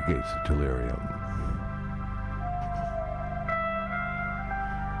 The Gates of Delirium.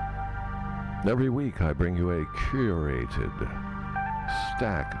 Every week I bring you a curated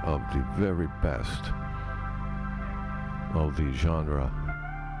stack of the very best of the genre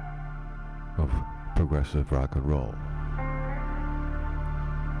of progressive rock and roll.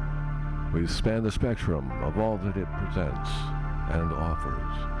 We span the spectrum of all that it presents and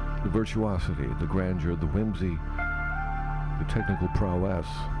offers: the virtuosity, the grandeur, the whimsy, the technical prowess,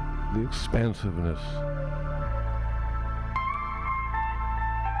 the expansiveness,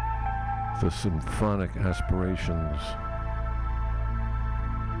 the symphonic aspirations,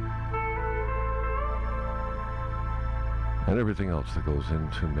 and everything else that goes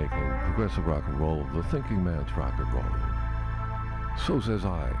into making progressive rock and roll the thinking man's rock and roll. So says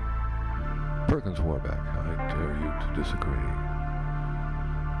I, Perkins Warbeck. I dare you to disagree.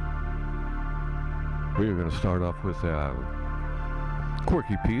 We are going to start off with a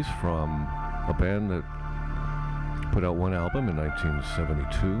quirky piece from a band that put out one album in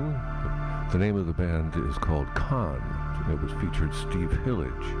 1972. The name of the band is called Khan. It was featured Steve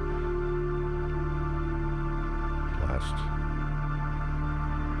Hillage. Last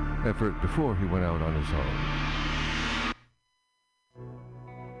effort before he went out on his own.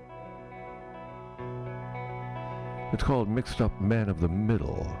 It's called Mixed Up Man of the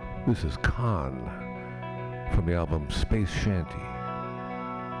Middle. This is Khan from the album Space Shanty,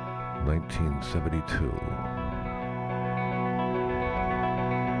 1972.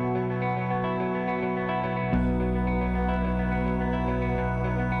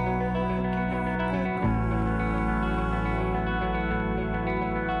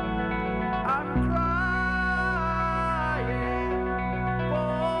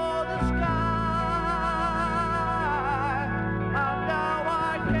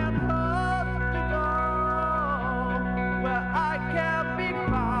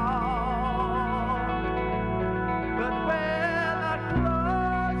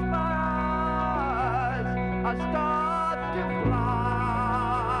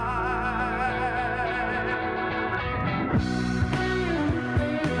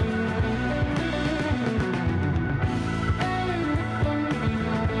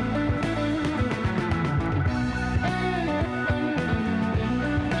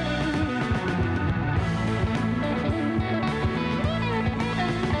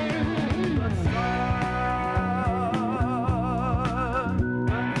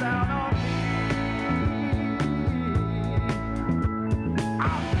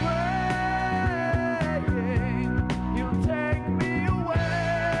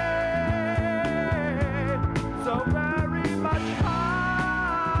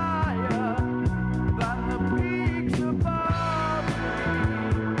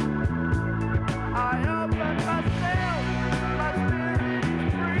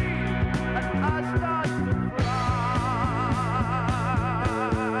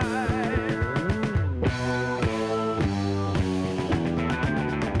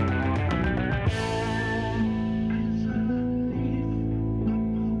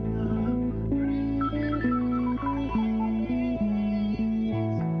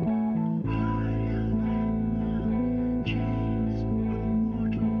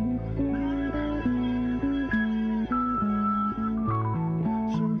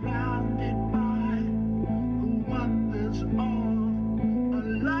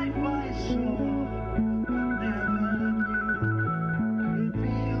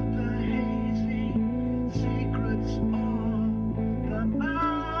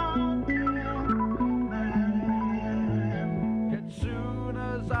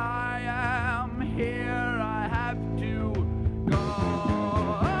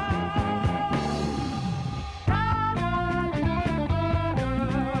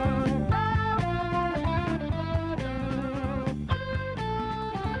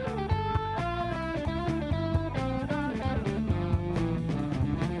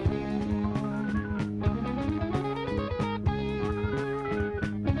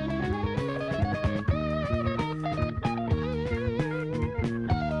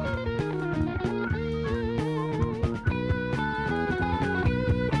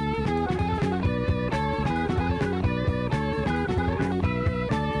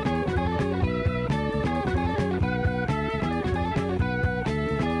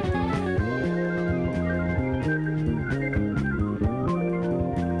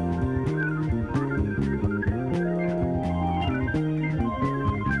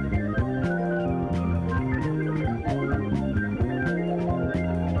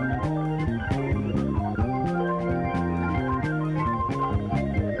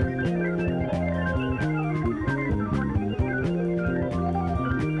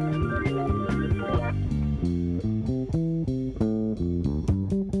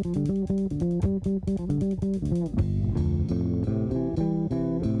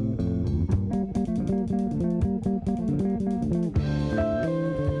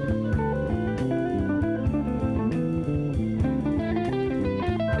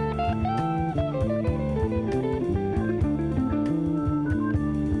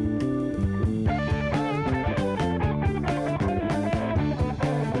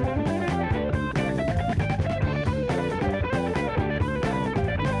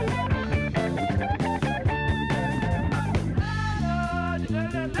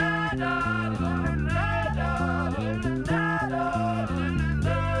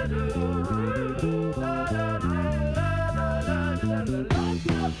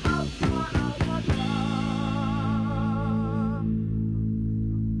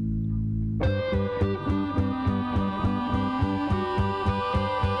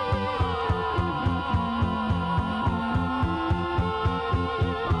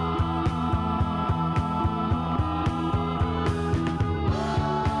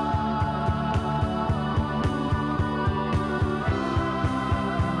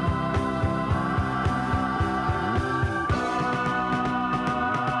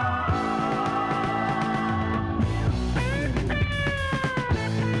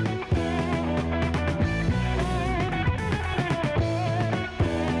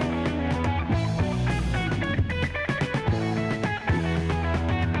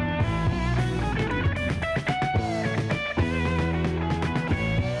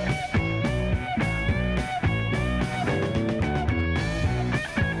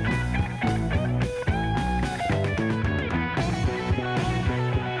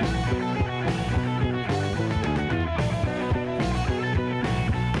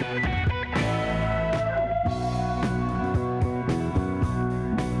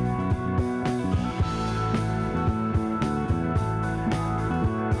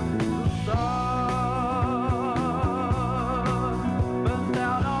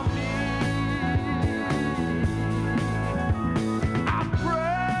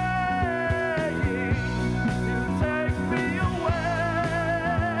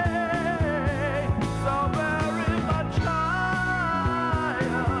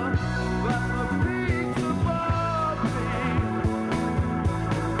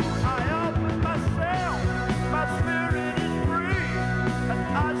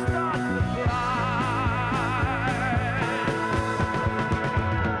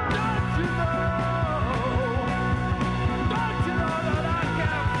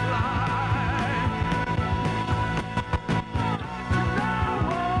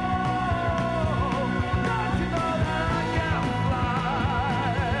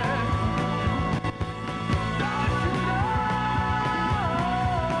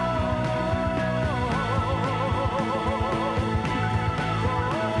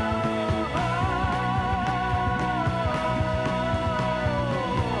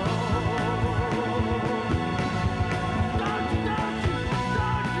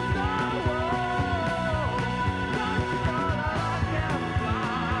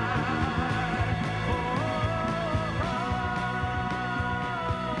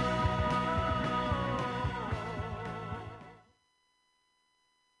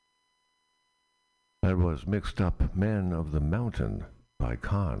 That was Mixed Up Men of the Mountain by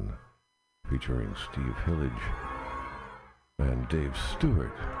Khan. featuring Steve Hillage and Dave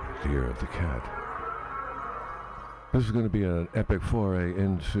Stewart, The Year of the Cat. This is going to be an epic foray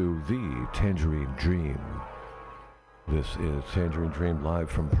into the Tangerine Dream. This is Tangerine Dream live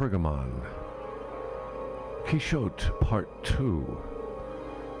from Pergamon. Quichotte Part 2.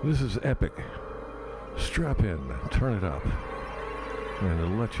 This is epic. Strap in, turn it up,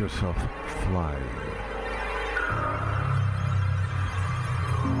 and let yourself fly.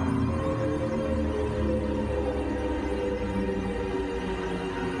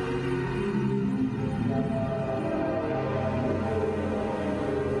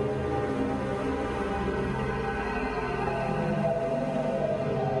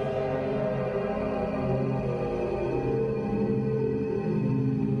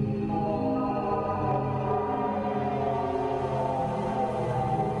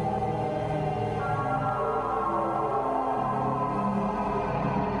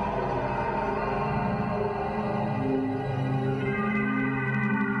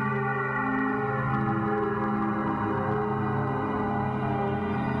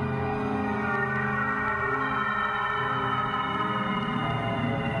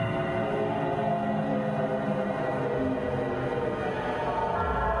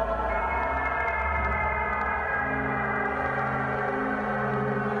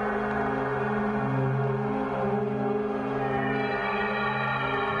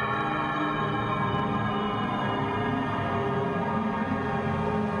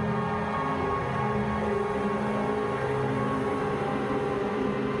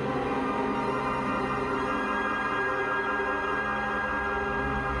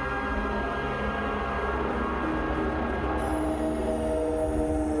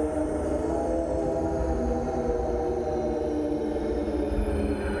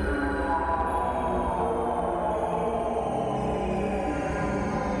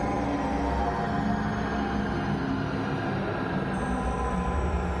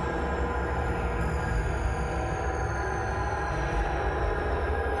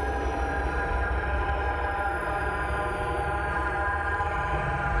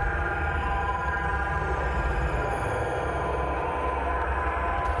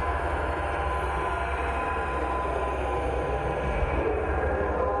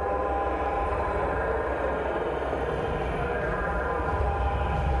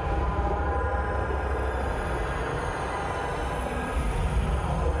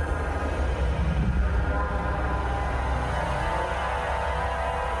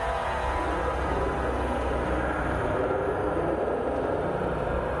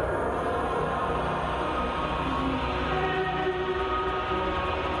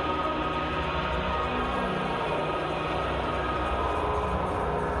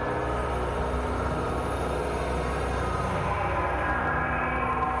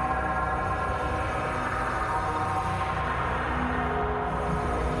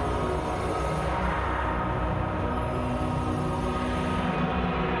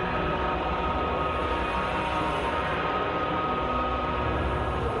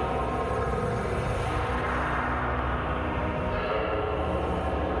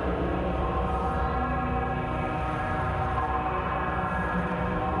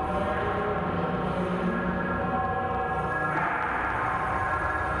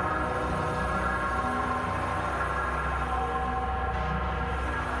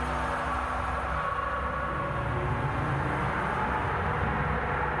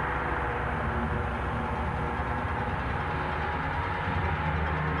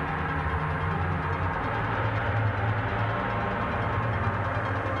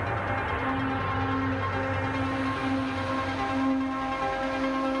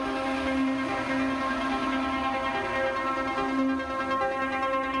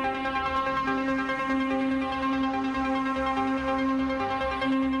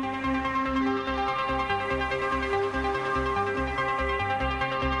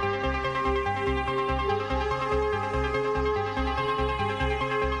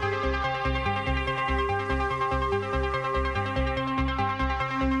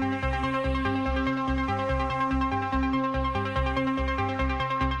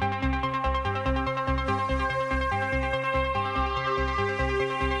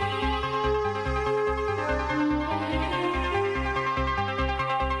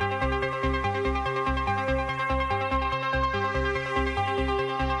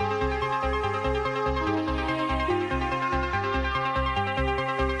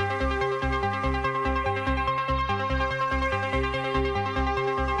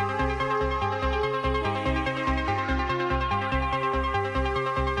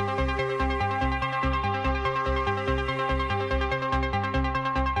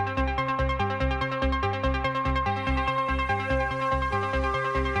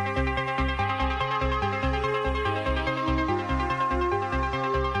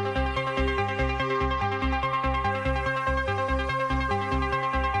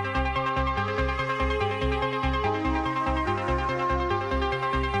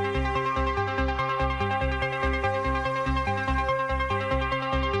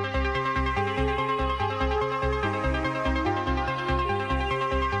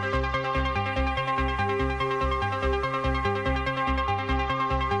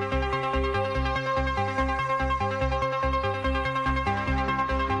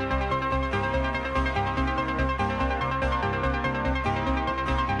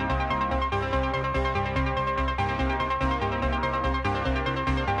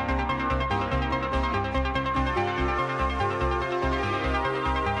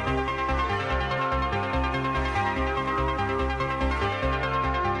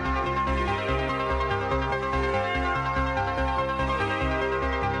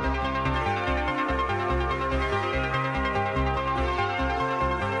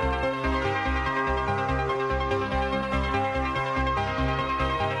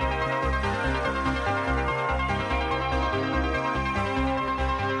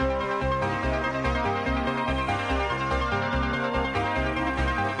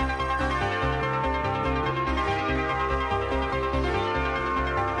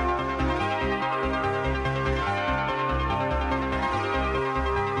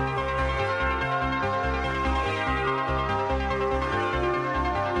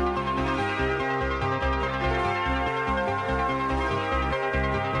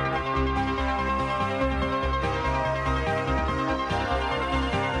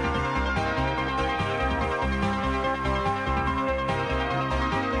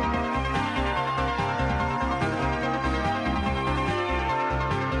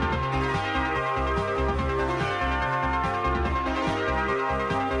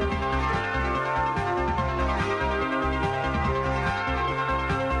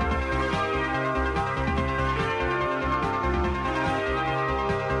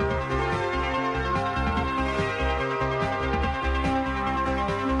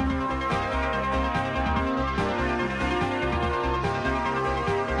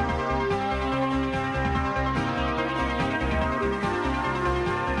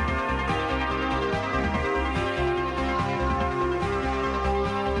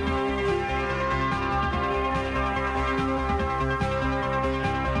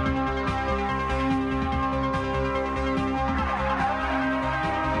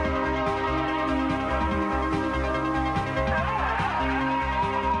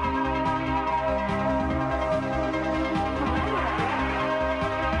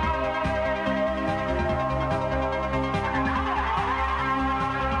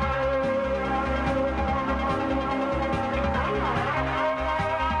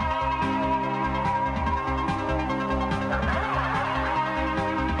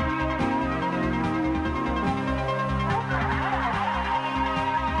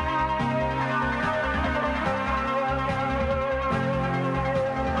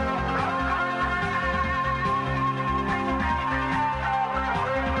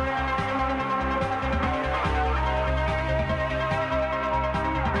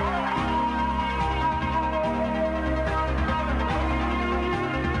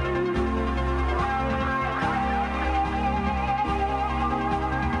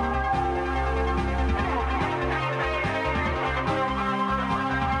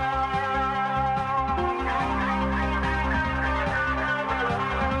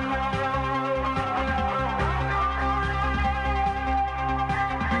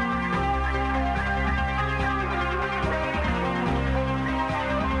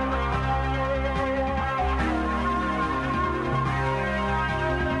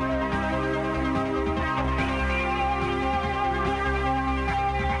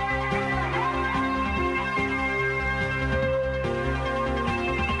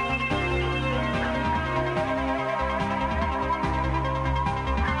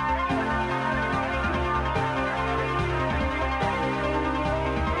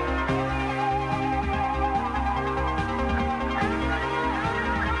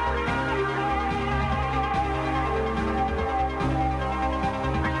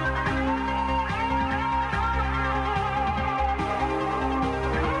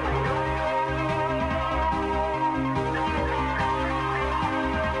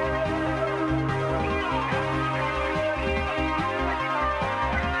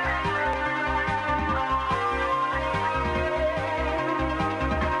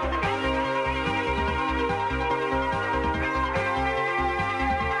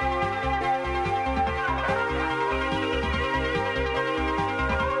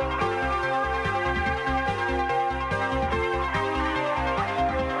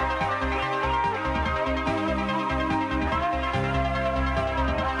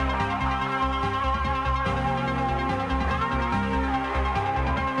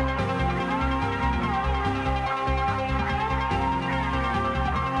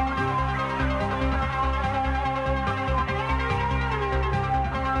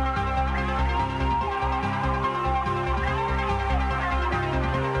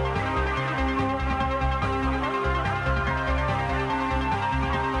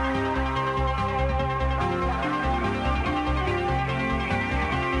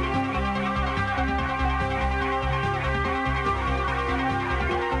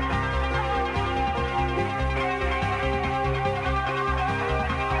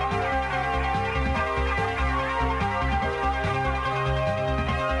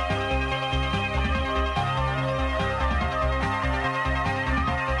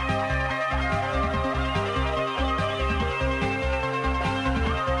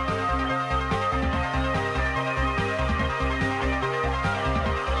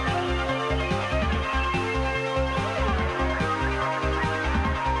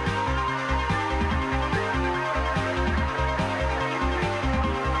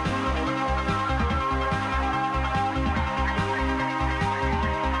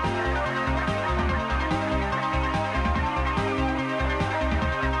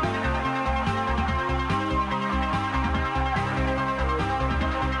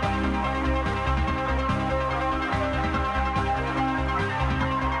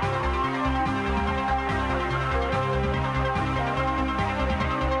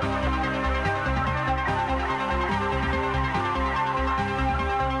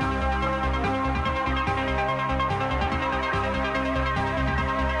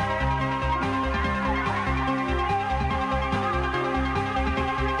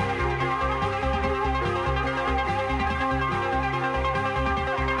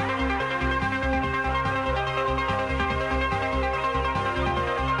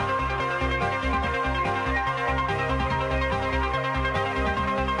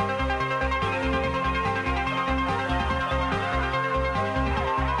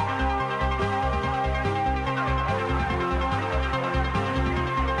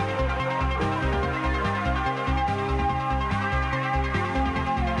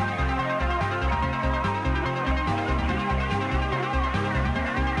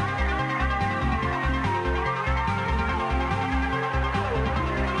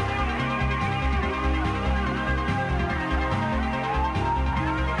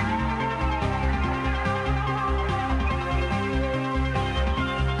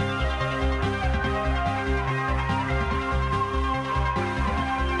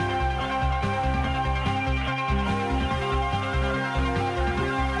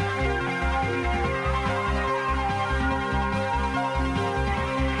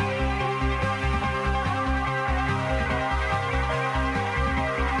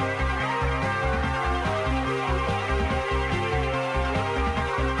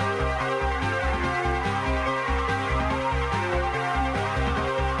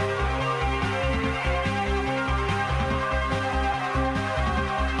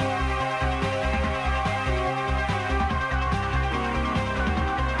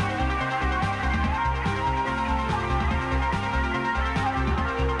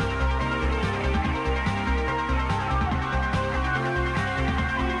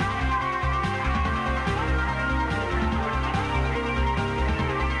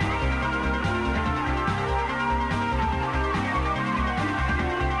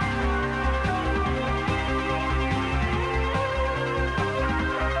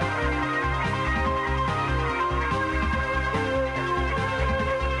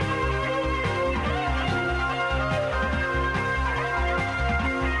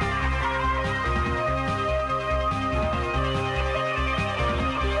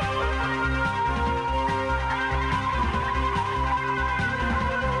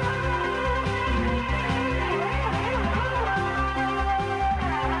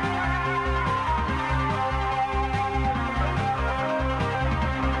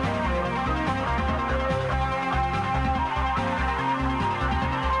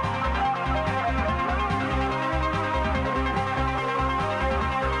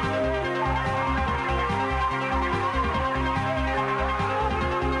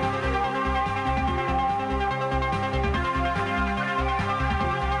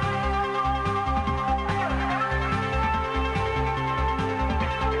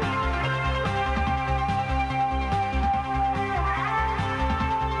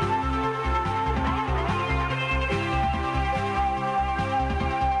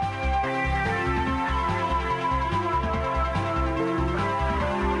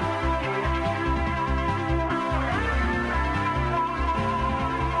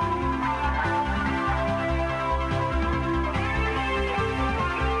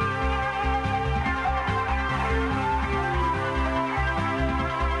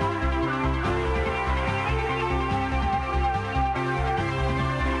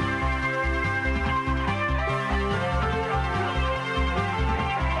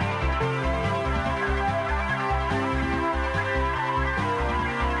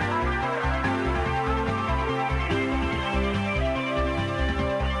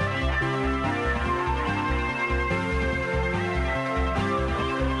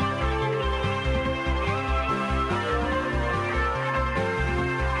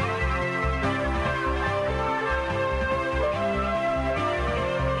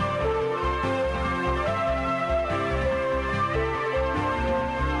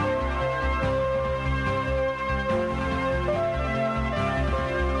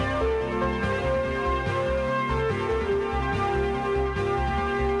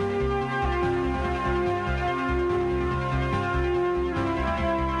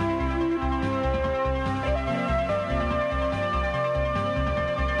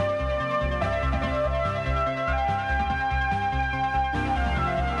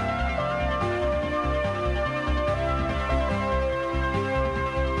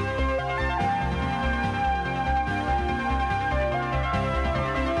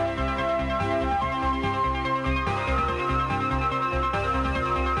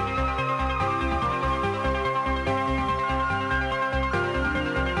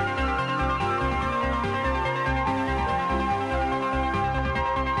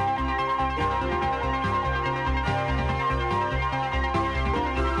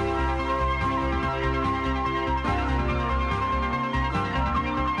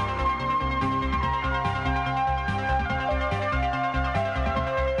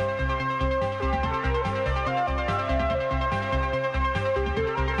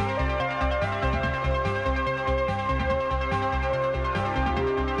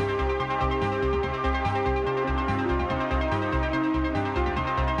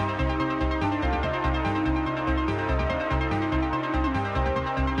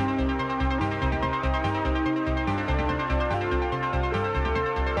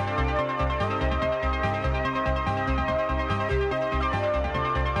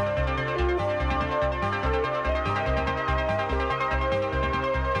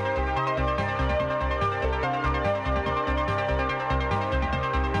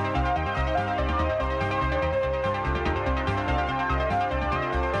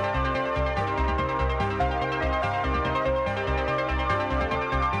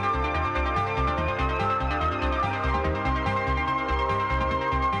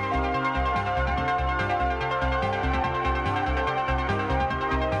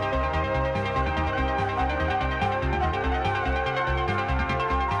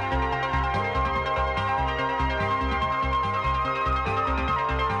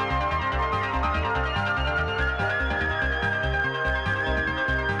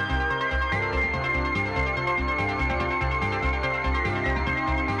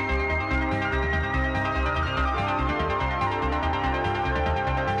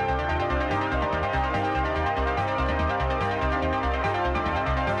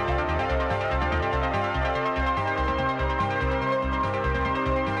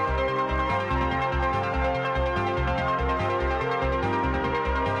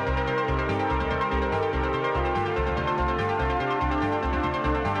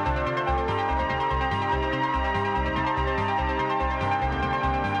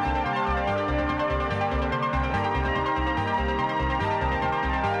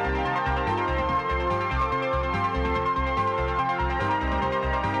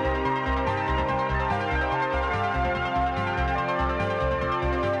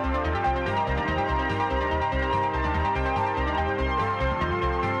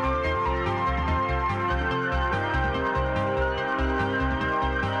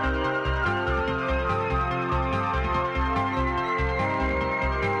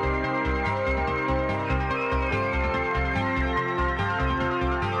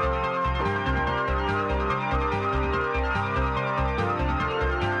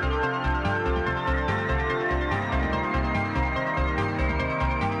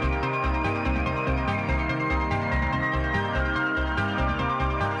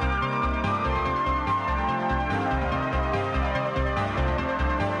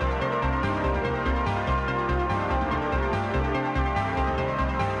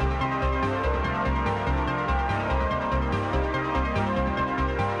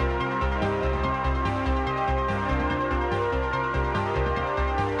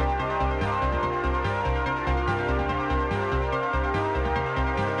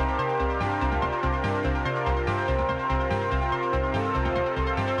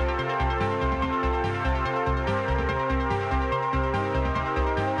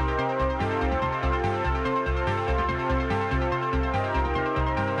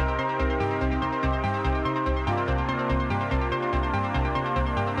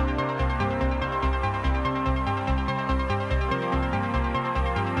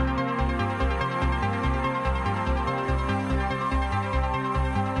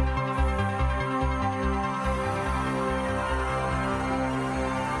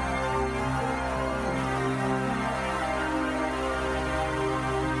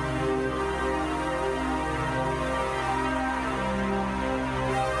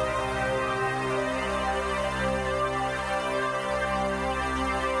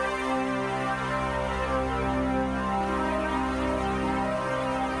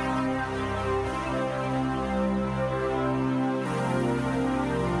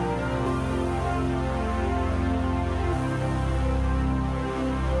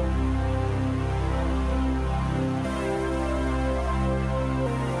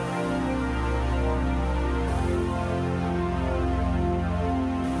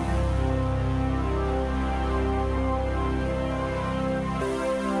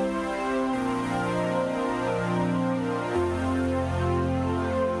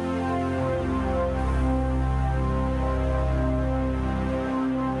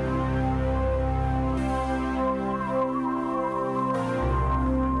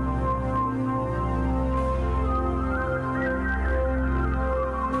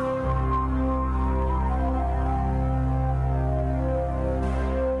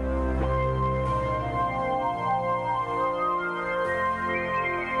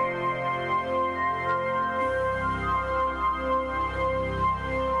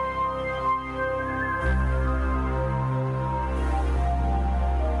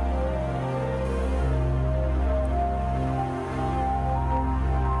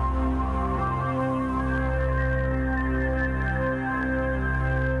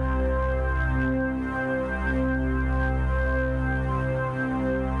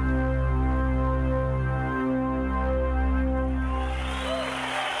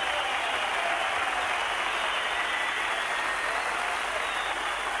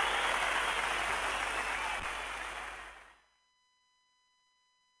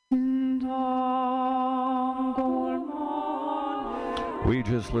 We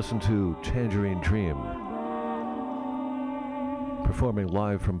just listened to Tangerine Dream, performing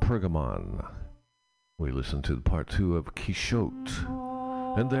live from Pergamon. We listened to part 2 of Quichotte.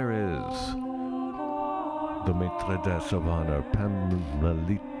 And there is the Maîtresse of Honor,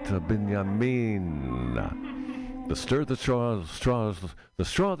 Pamelita Benjamin. The straw that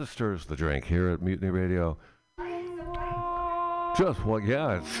stirs the drink here at Mutiny Radio. Just what,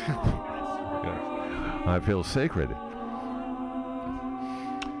 yes. Yes. I feel sacred.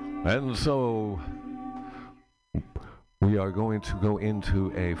 And so we are going to go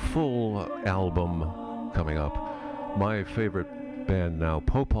into a full album coming up. My favorite band now,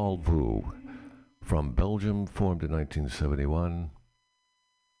 Popol Vuh, from Belgium, formed in 1971.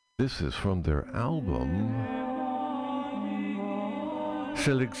 This is from their album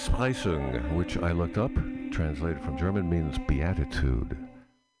Seligspreisung, which I looked up, translated from German, means beatitude.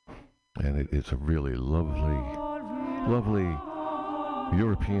 And it's a really lovely, lovely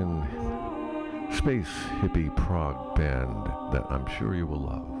European space hippie prog band that I'm sure you will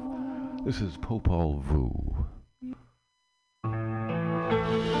love. This is Popol Vuh.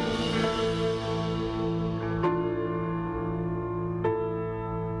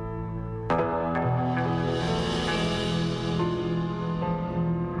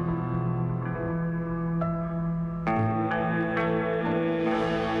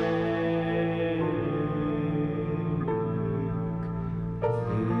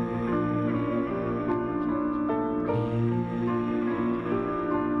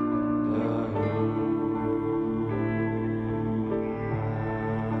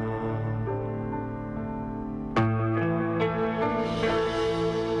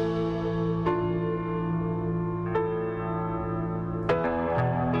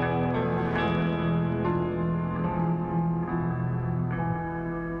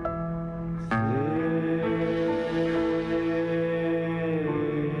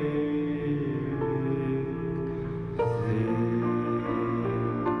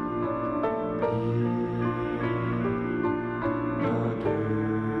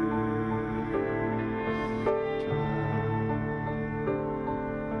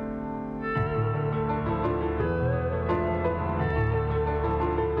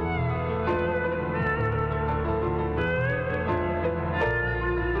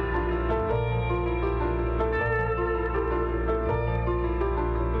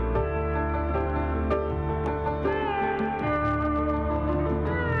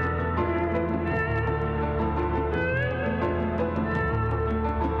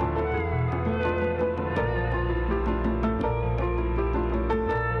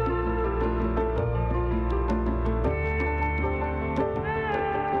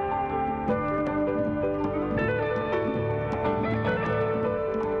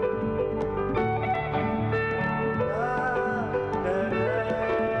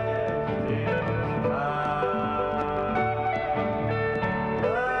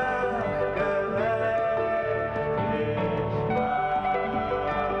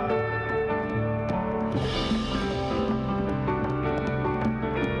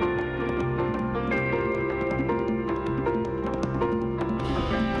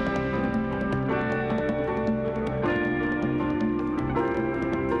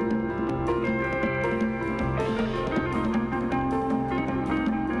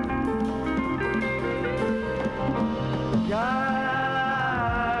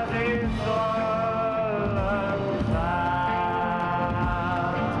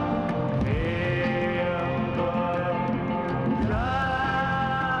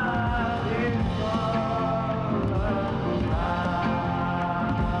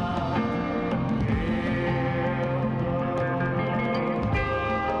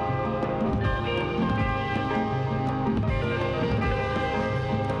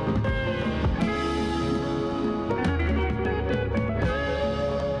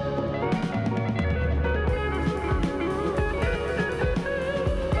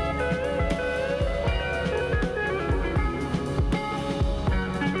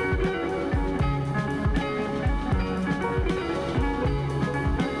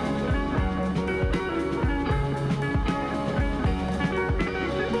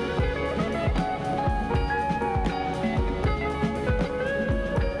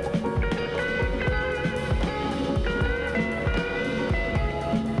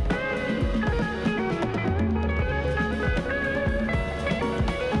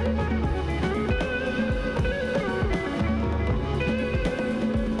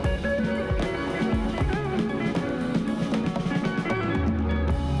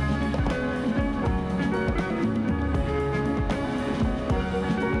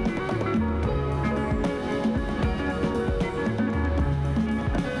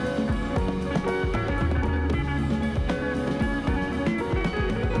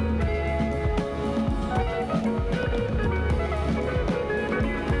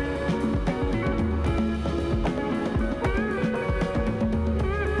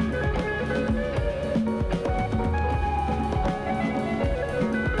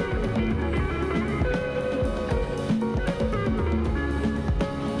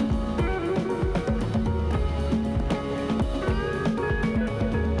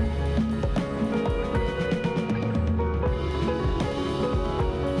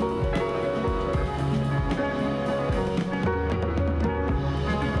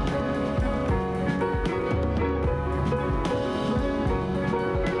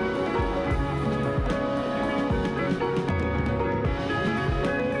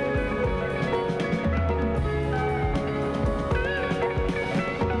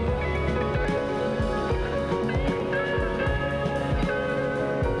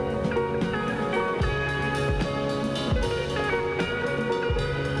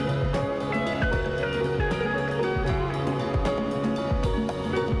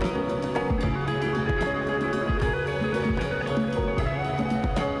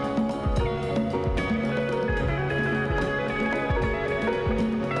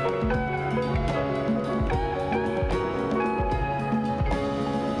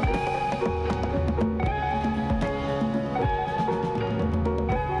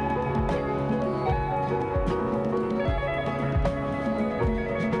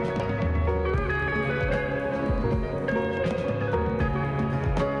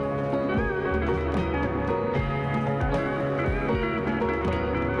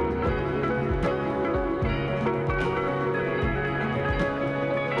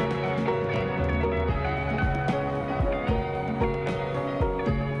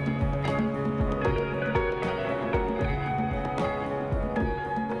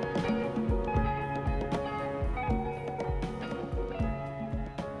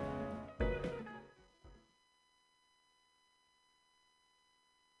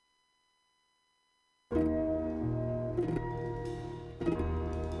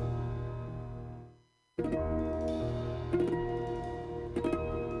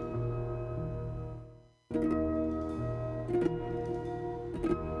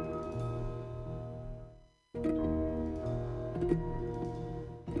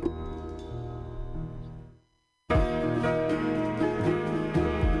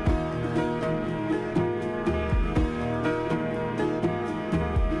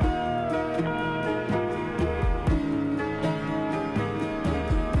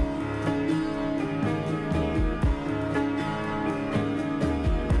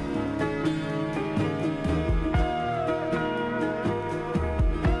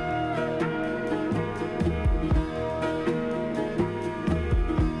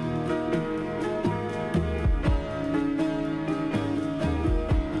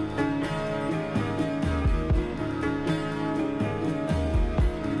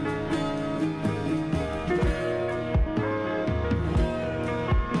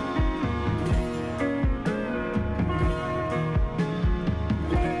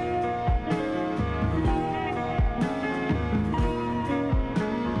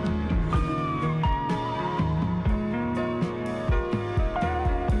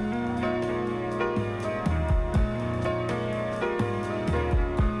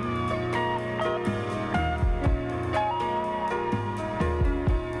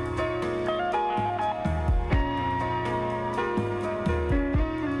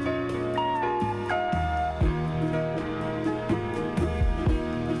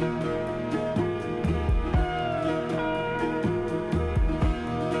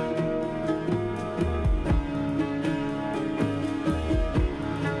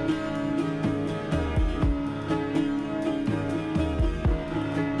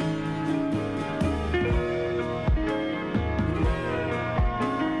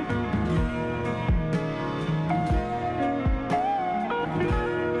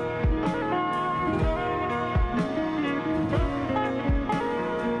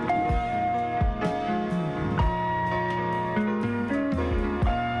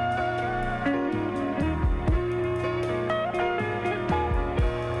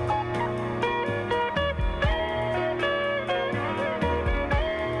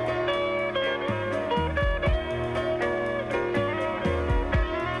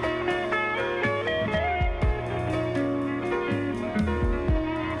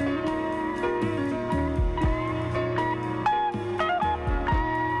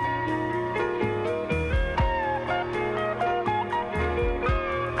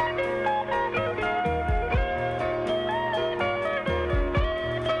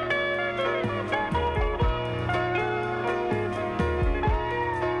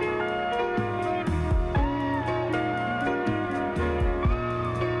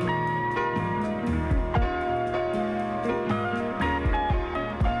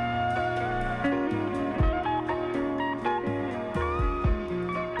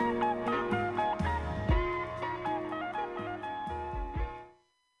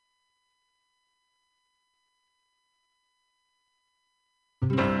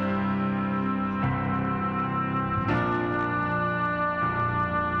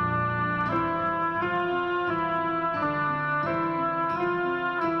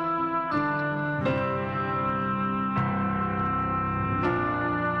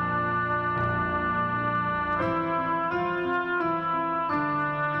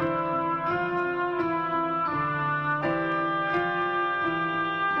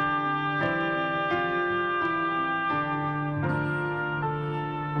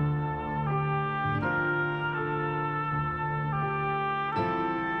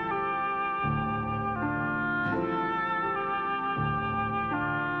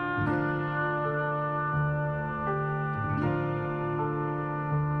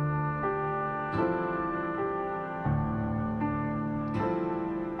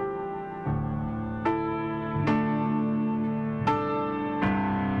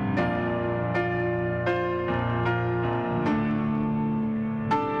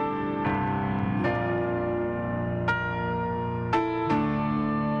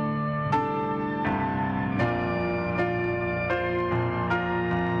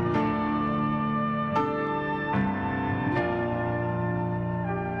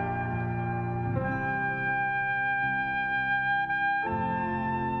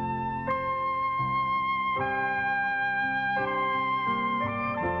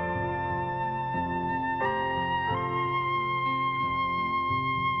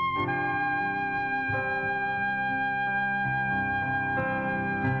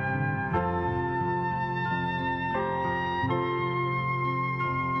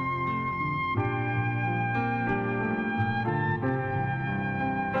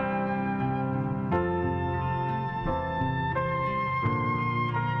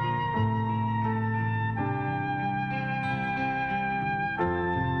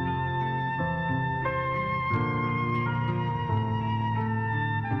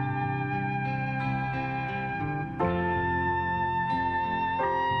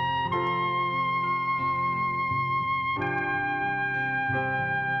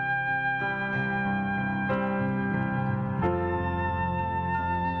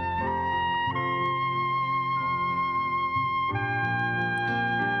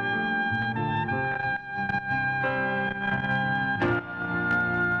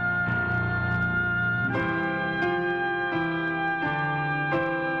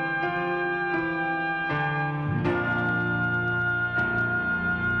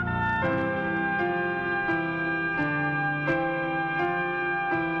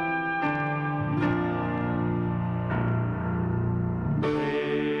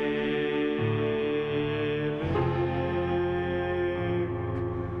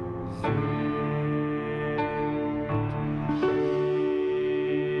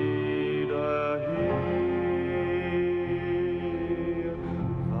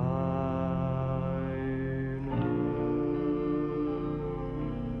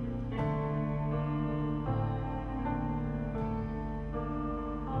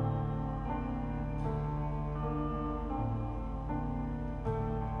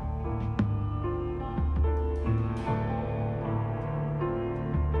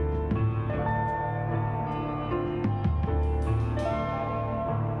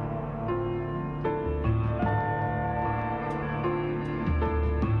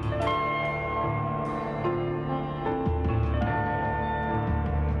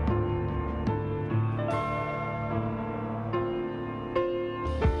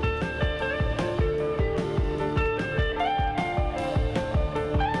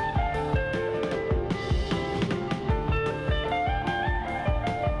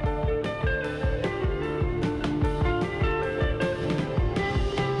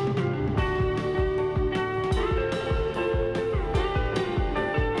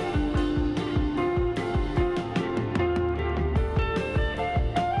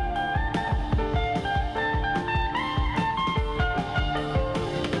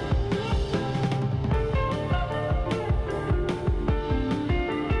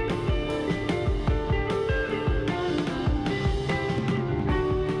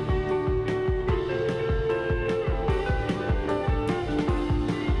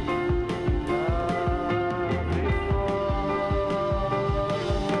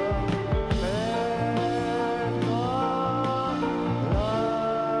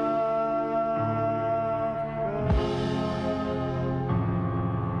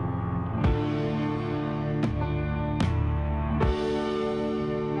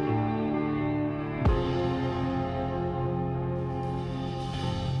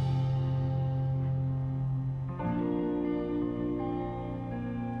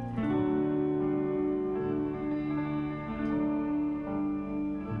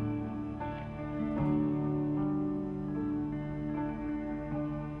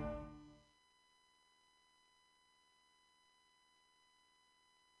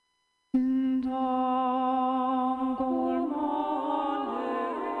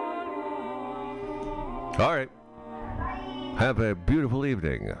 All right. Have a beautiful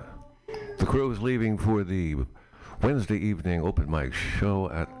evening. The crew is leaving for the Wednesday evening open mic show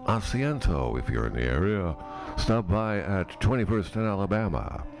at Asiento. If you're in the area, stop by at 21st and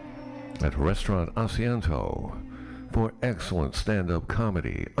Alabama at Restaurant Asiento for excellent stand-up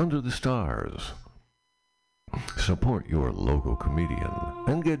comedy under the stars. Support your local comedian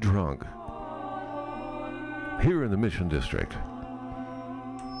and get drunk here in the Mission District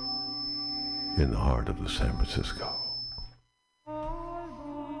in the heart of the San Francisco.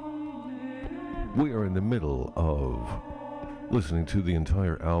 We are in the middle of listening to the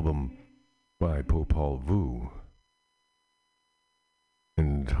entire album by Popol Vuh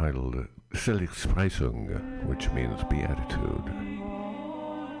entitled Seligspreisung, which means beatitude.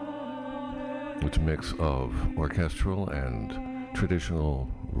 It's a mix of orchestral and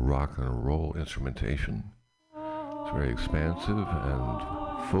traditional rock and roll instrumentation. It's very expansive and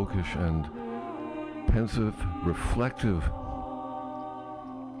folkish and pensive, reflective,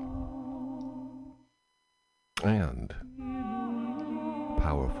 and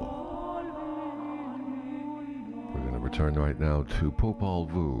powerful. We're going to return right now to Popol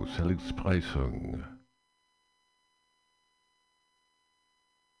Vuh, Seligspreisung.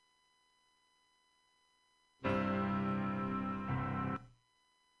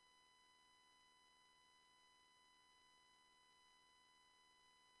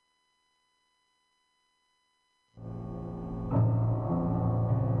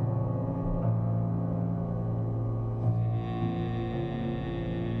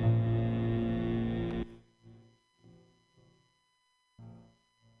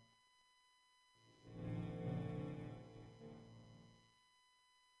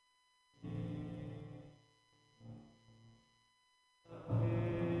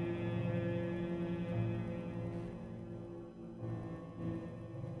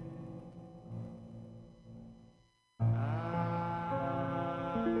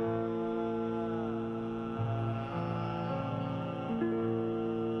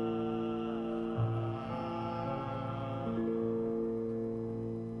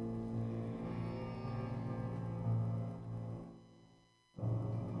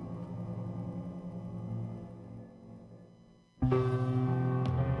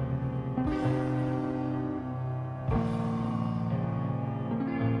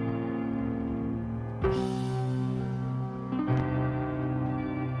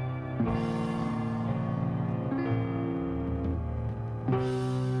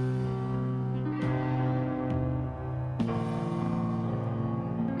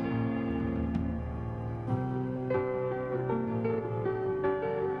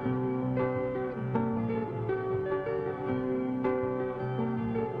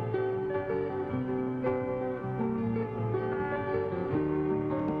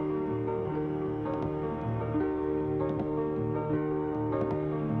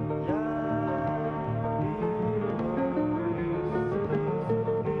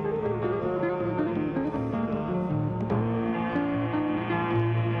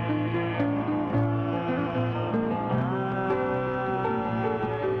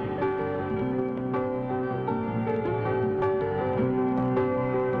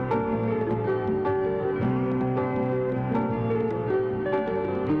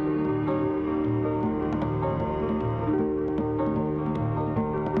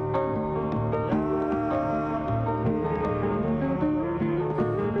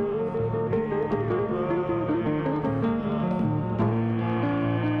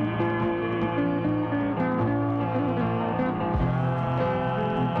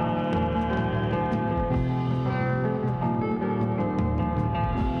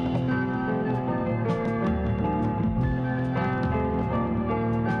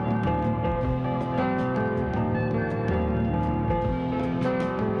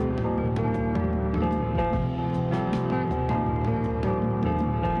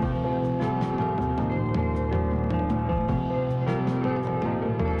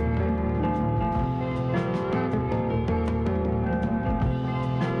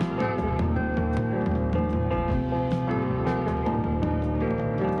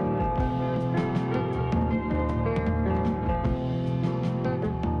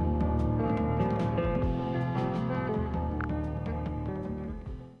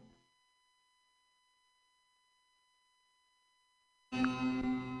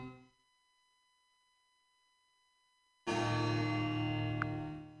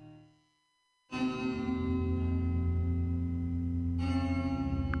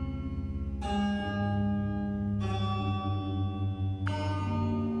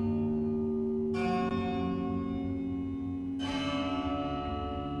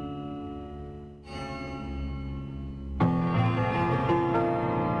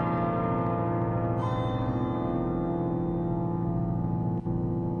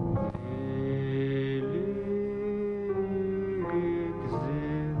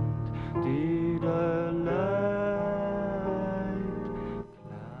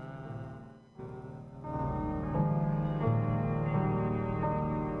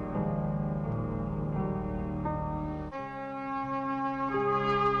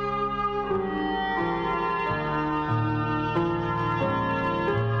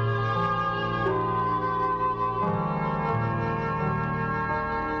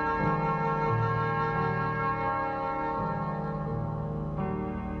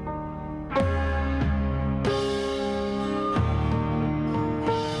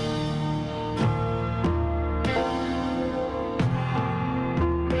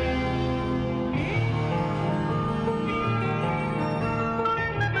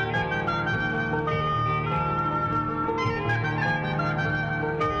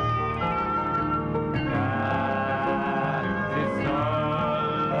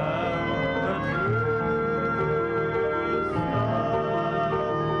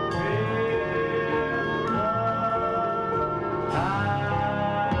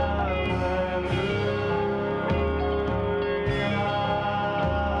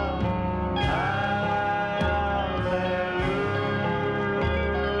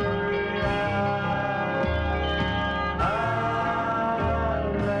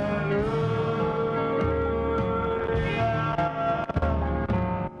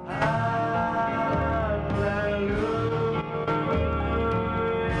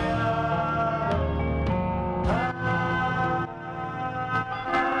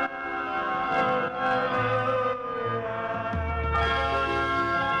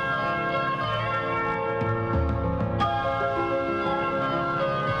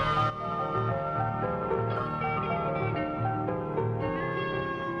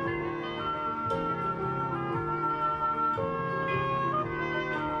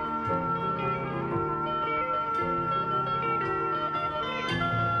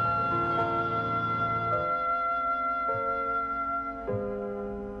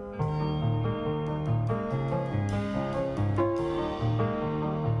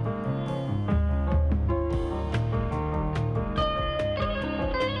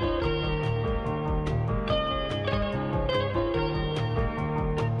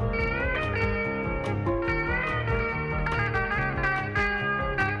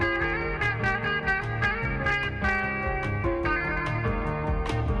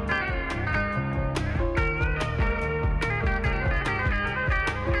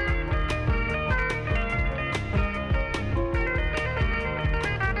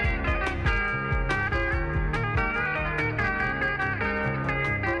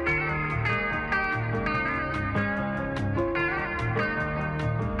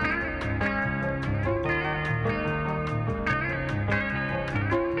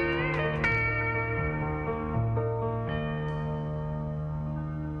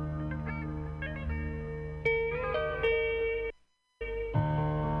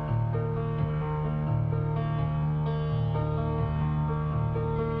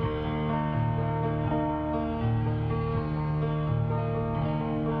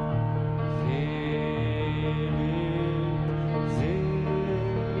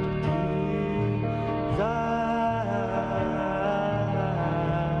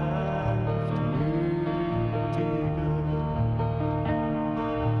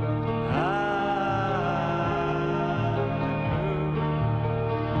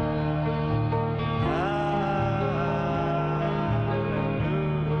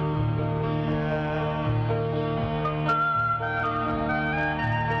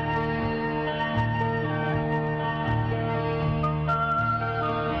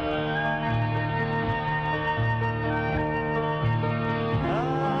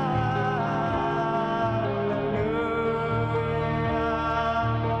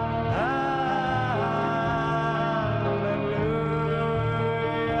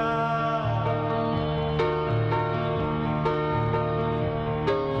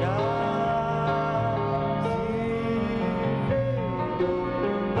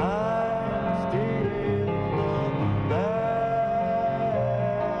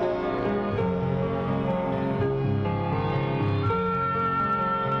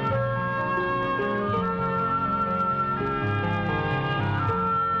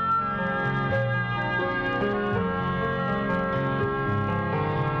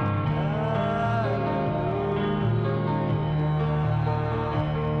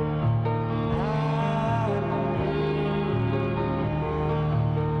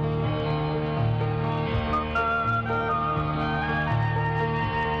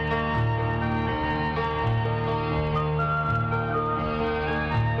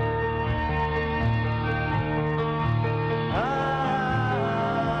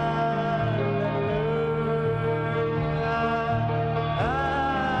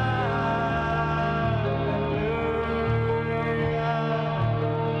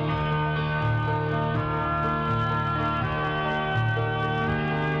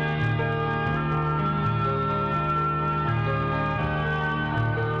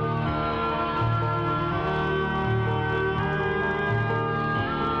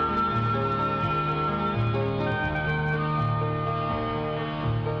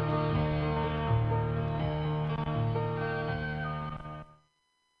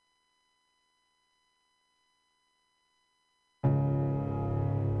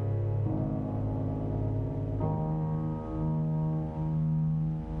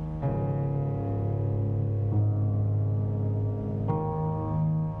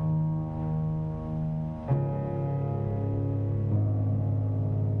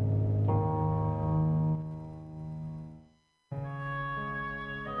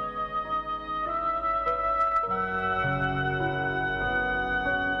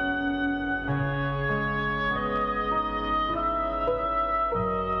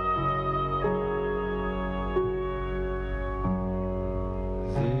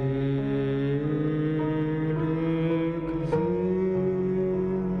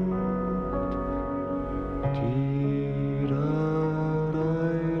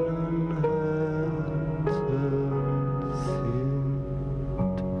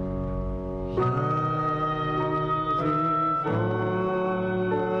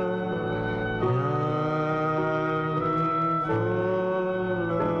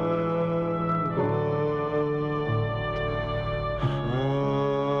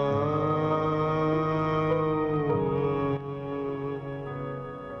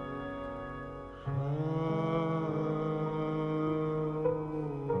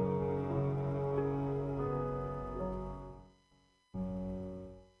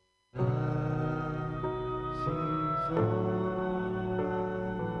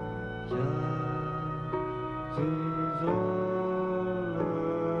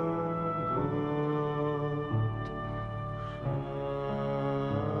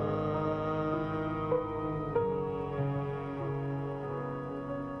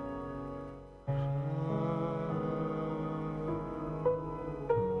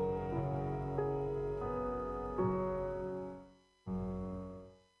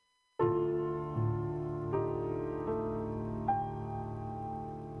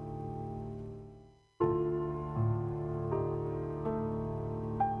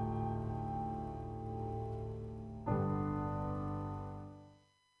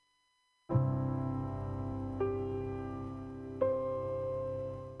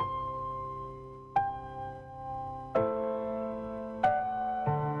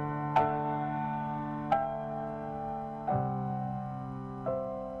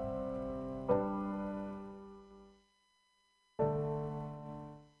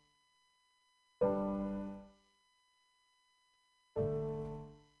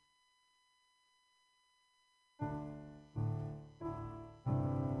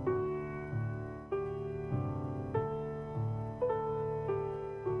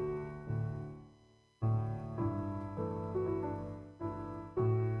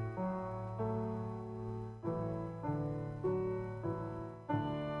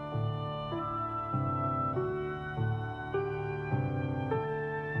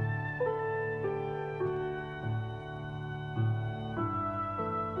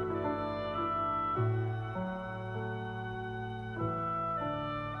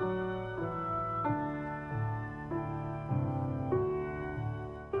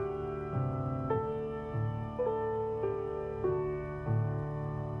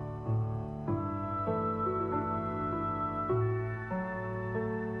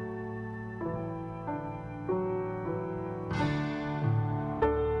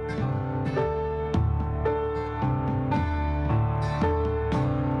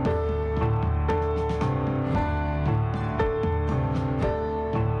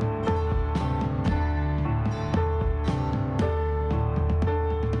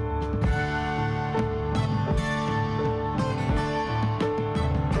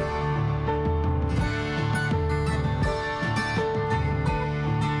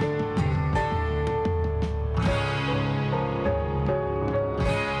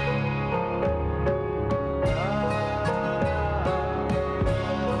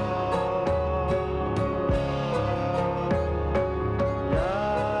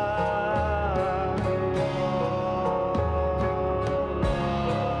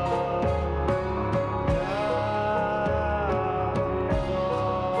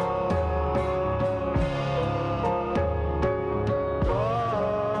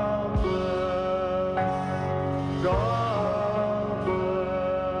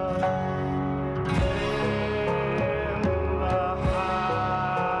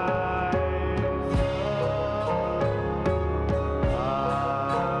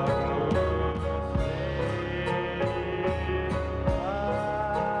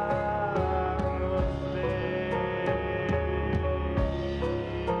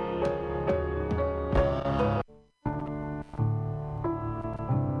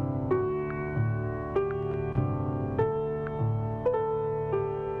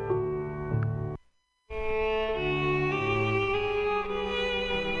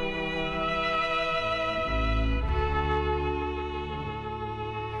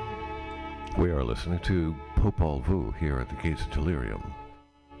 We are listening to Popol Vuh here at the Gates of Delirium.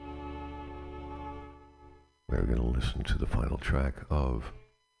 We're going to listen to the final track of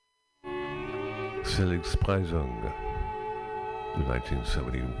Seligspreisung, the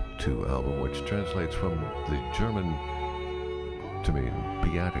 1972 album, which translates from the German to mean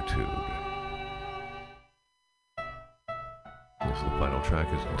beatitude. This is the final track,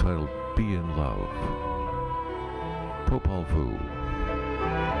 is entitled Be in Love. Popol Vuh.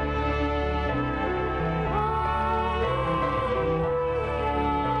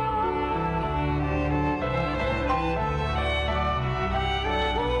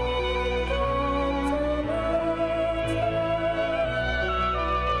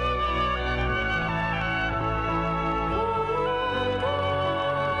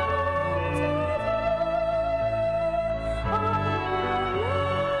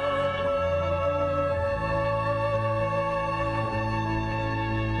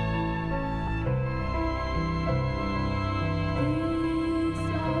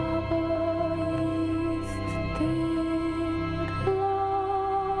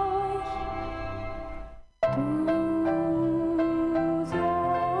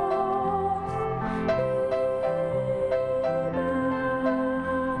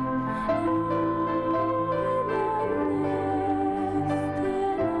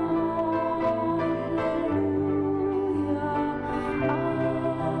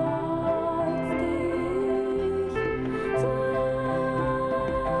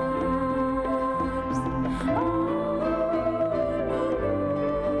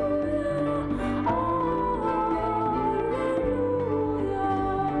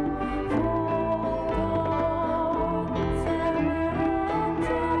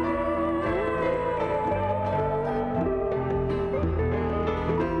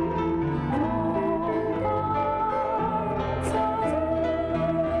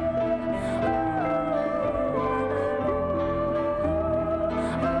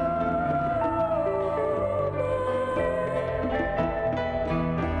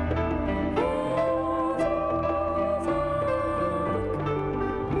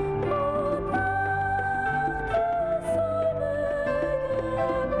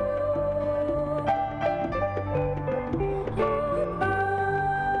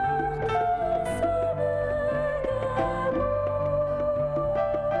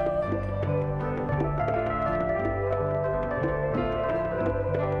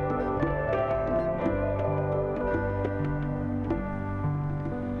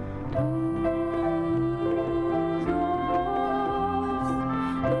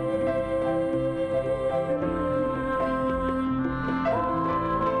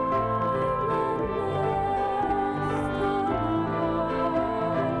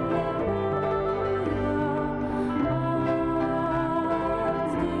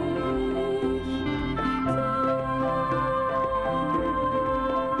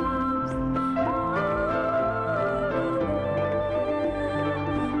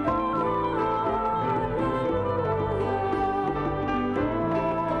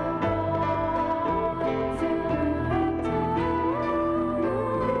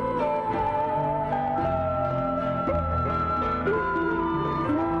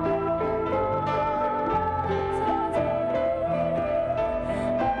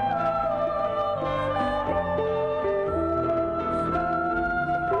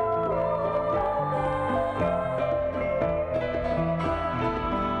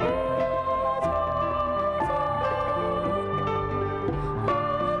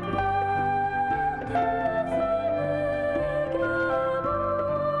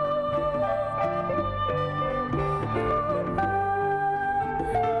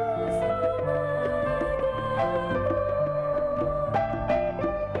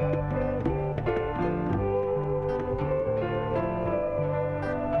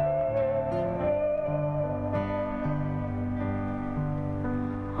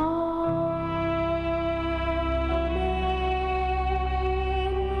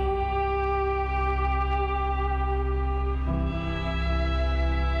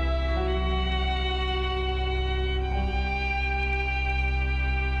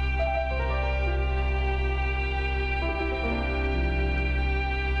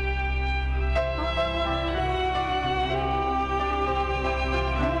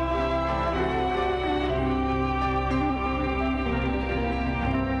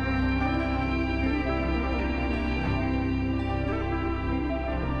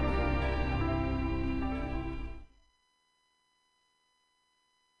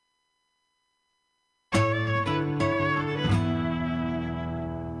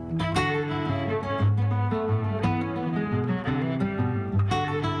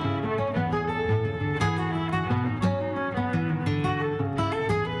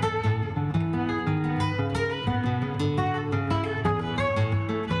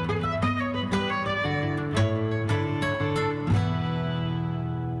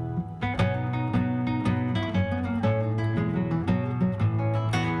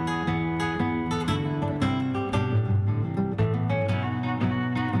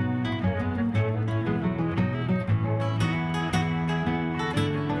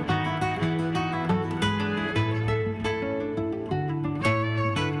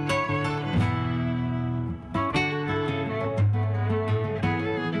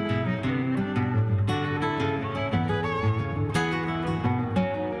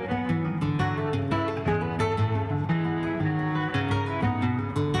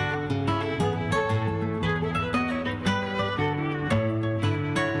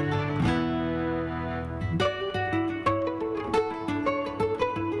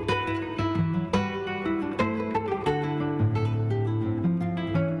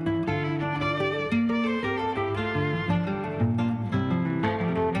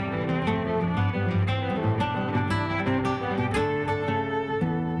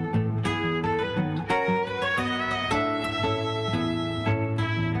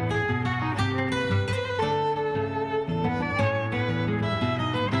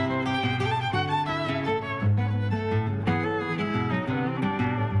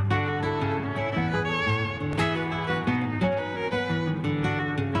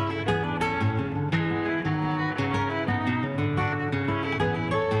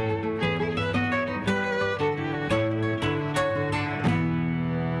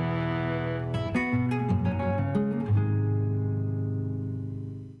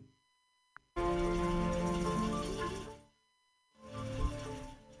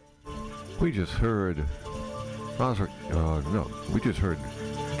 We just heard we just heard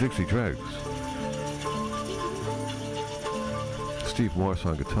Dixie Dregs. Steve Morse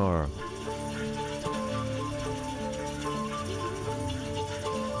on guitar.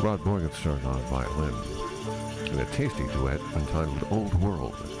 Rod Morgenstern on violin. And a tasty duet entitled Old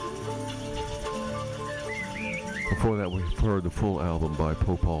World. Before that, we heard the full album by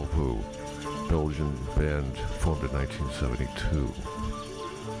Popol Vuh, Belgian band formed in 1972.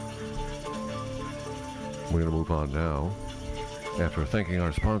 We're going to move on now, after thanking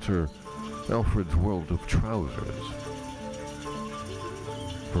our sponsor, Alfred's World of Trousers,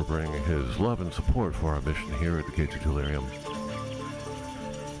 for bringing his love and support for our mission here at the Gates of Delirium.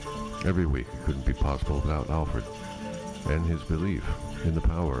 Every week, it couldn't be possible without Alfred and his belief in the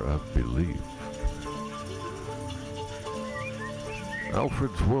power of belief.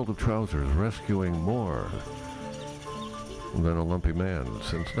 Alfred's World of Trousers, rescuing more than a lumpy man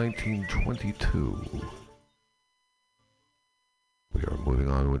since 1922. We are moving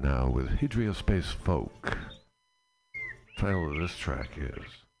on now with Hydria Space Folk. The title of this track is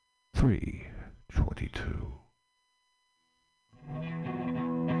 322.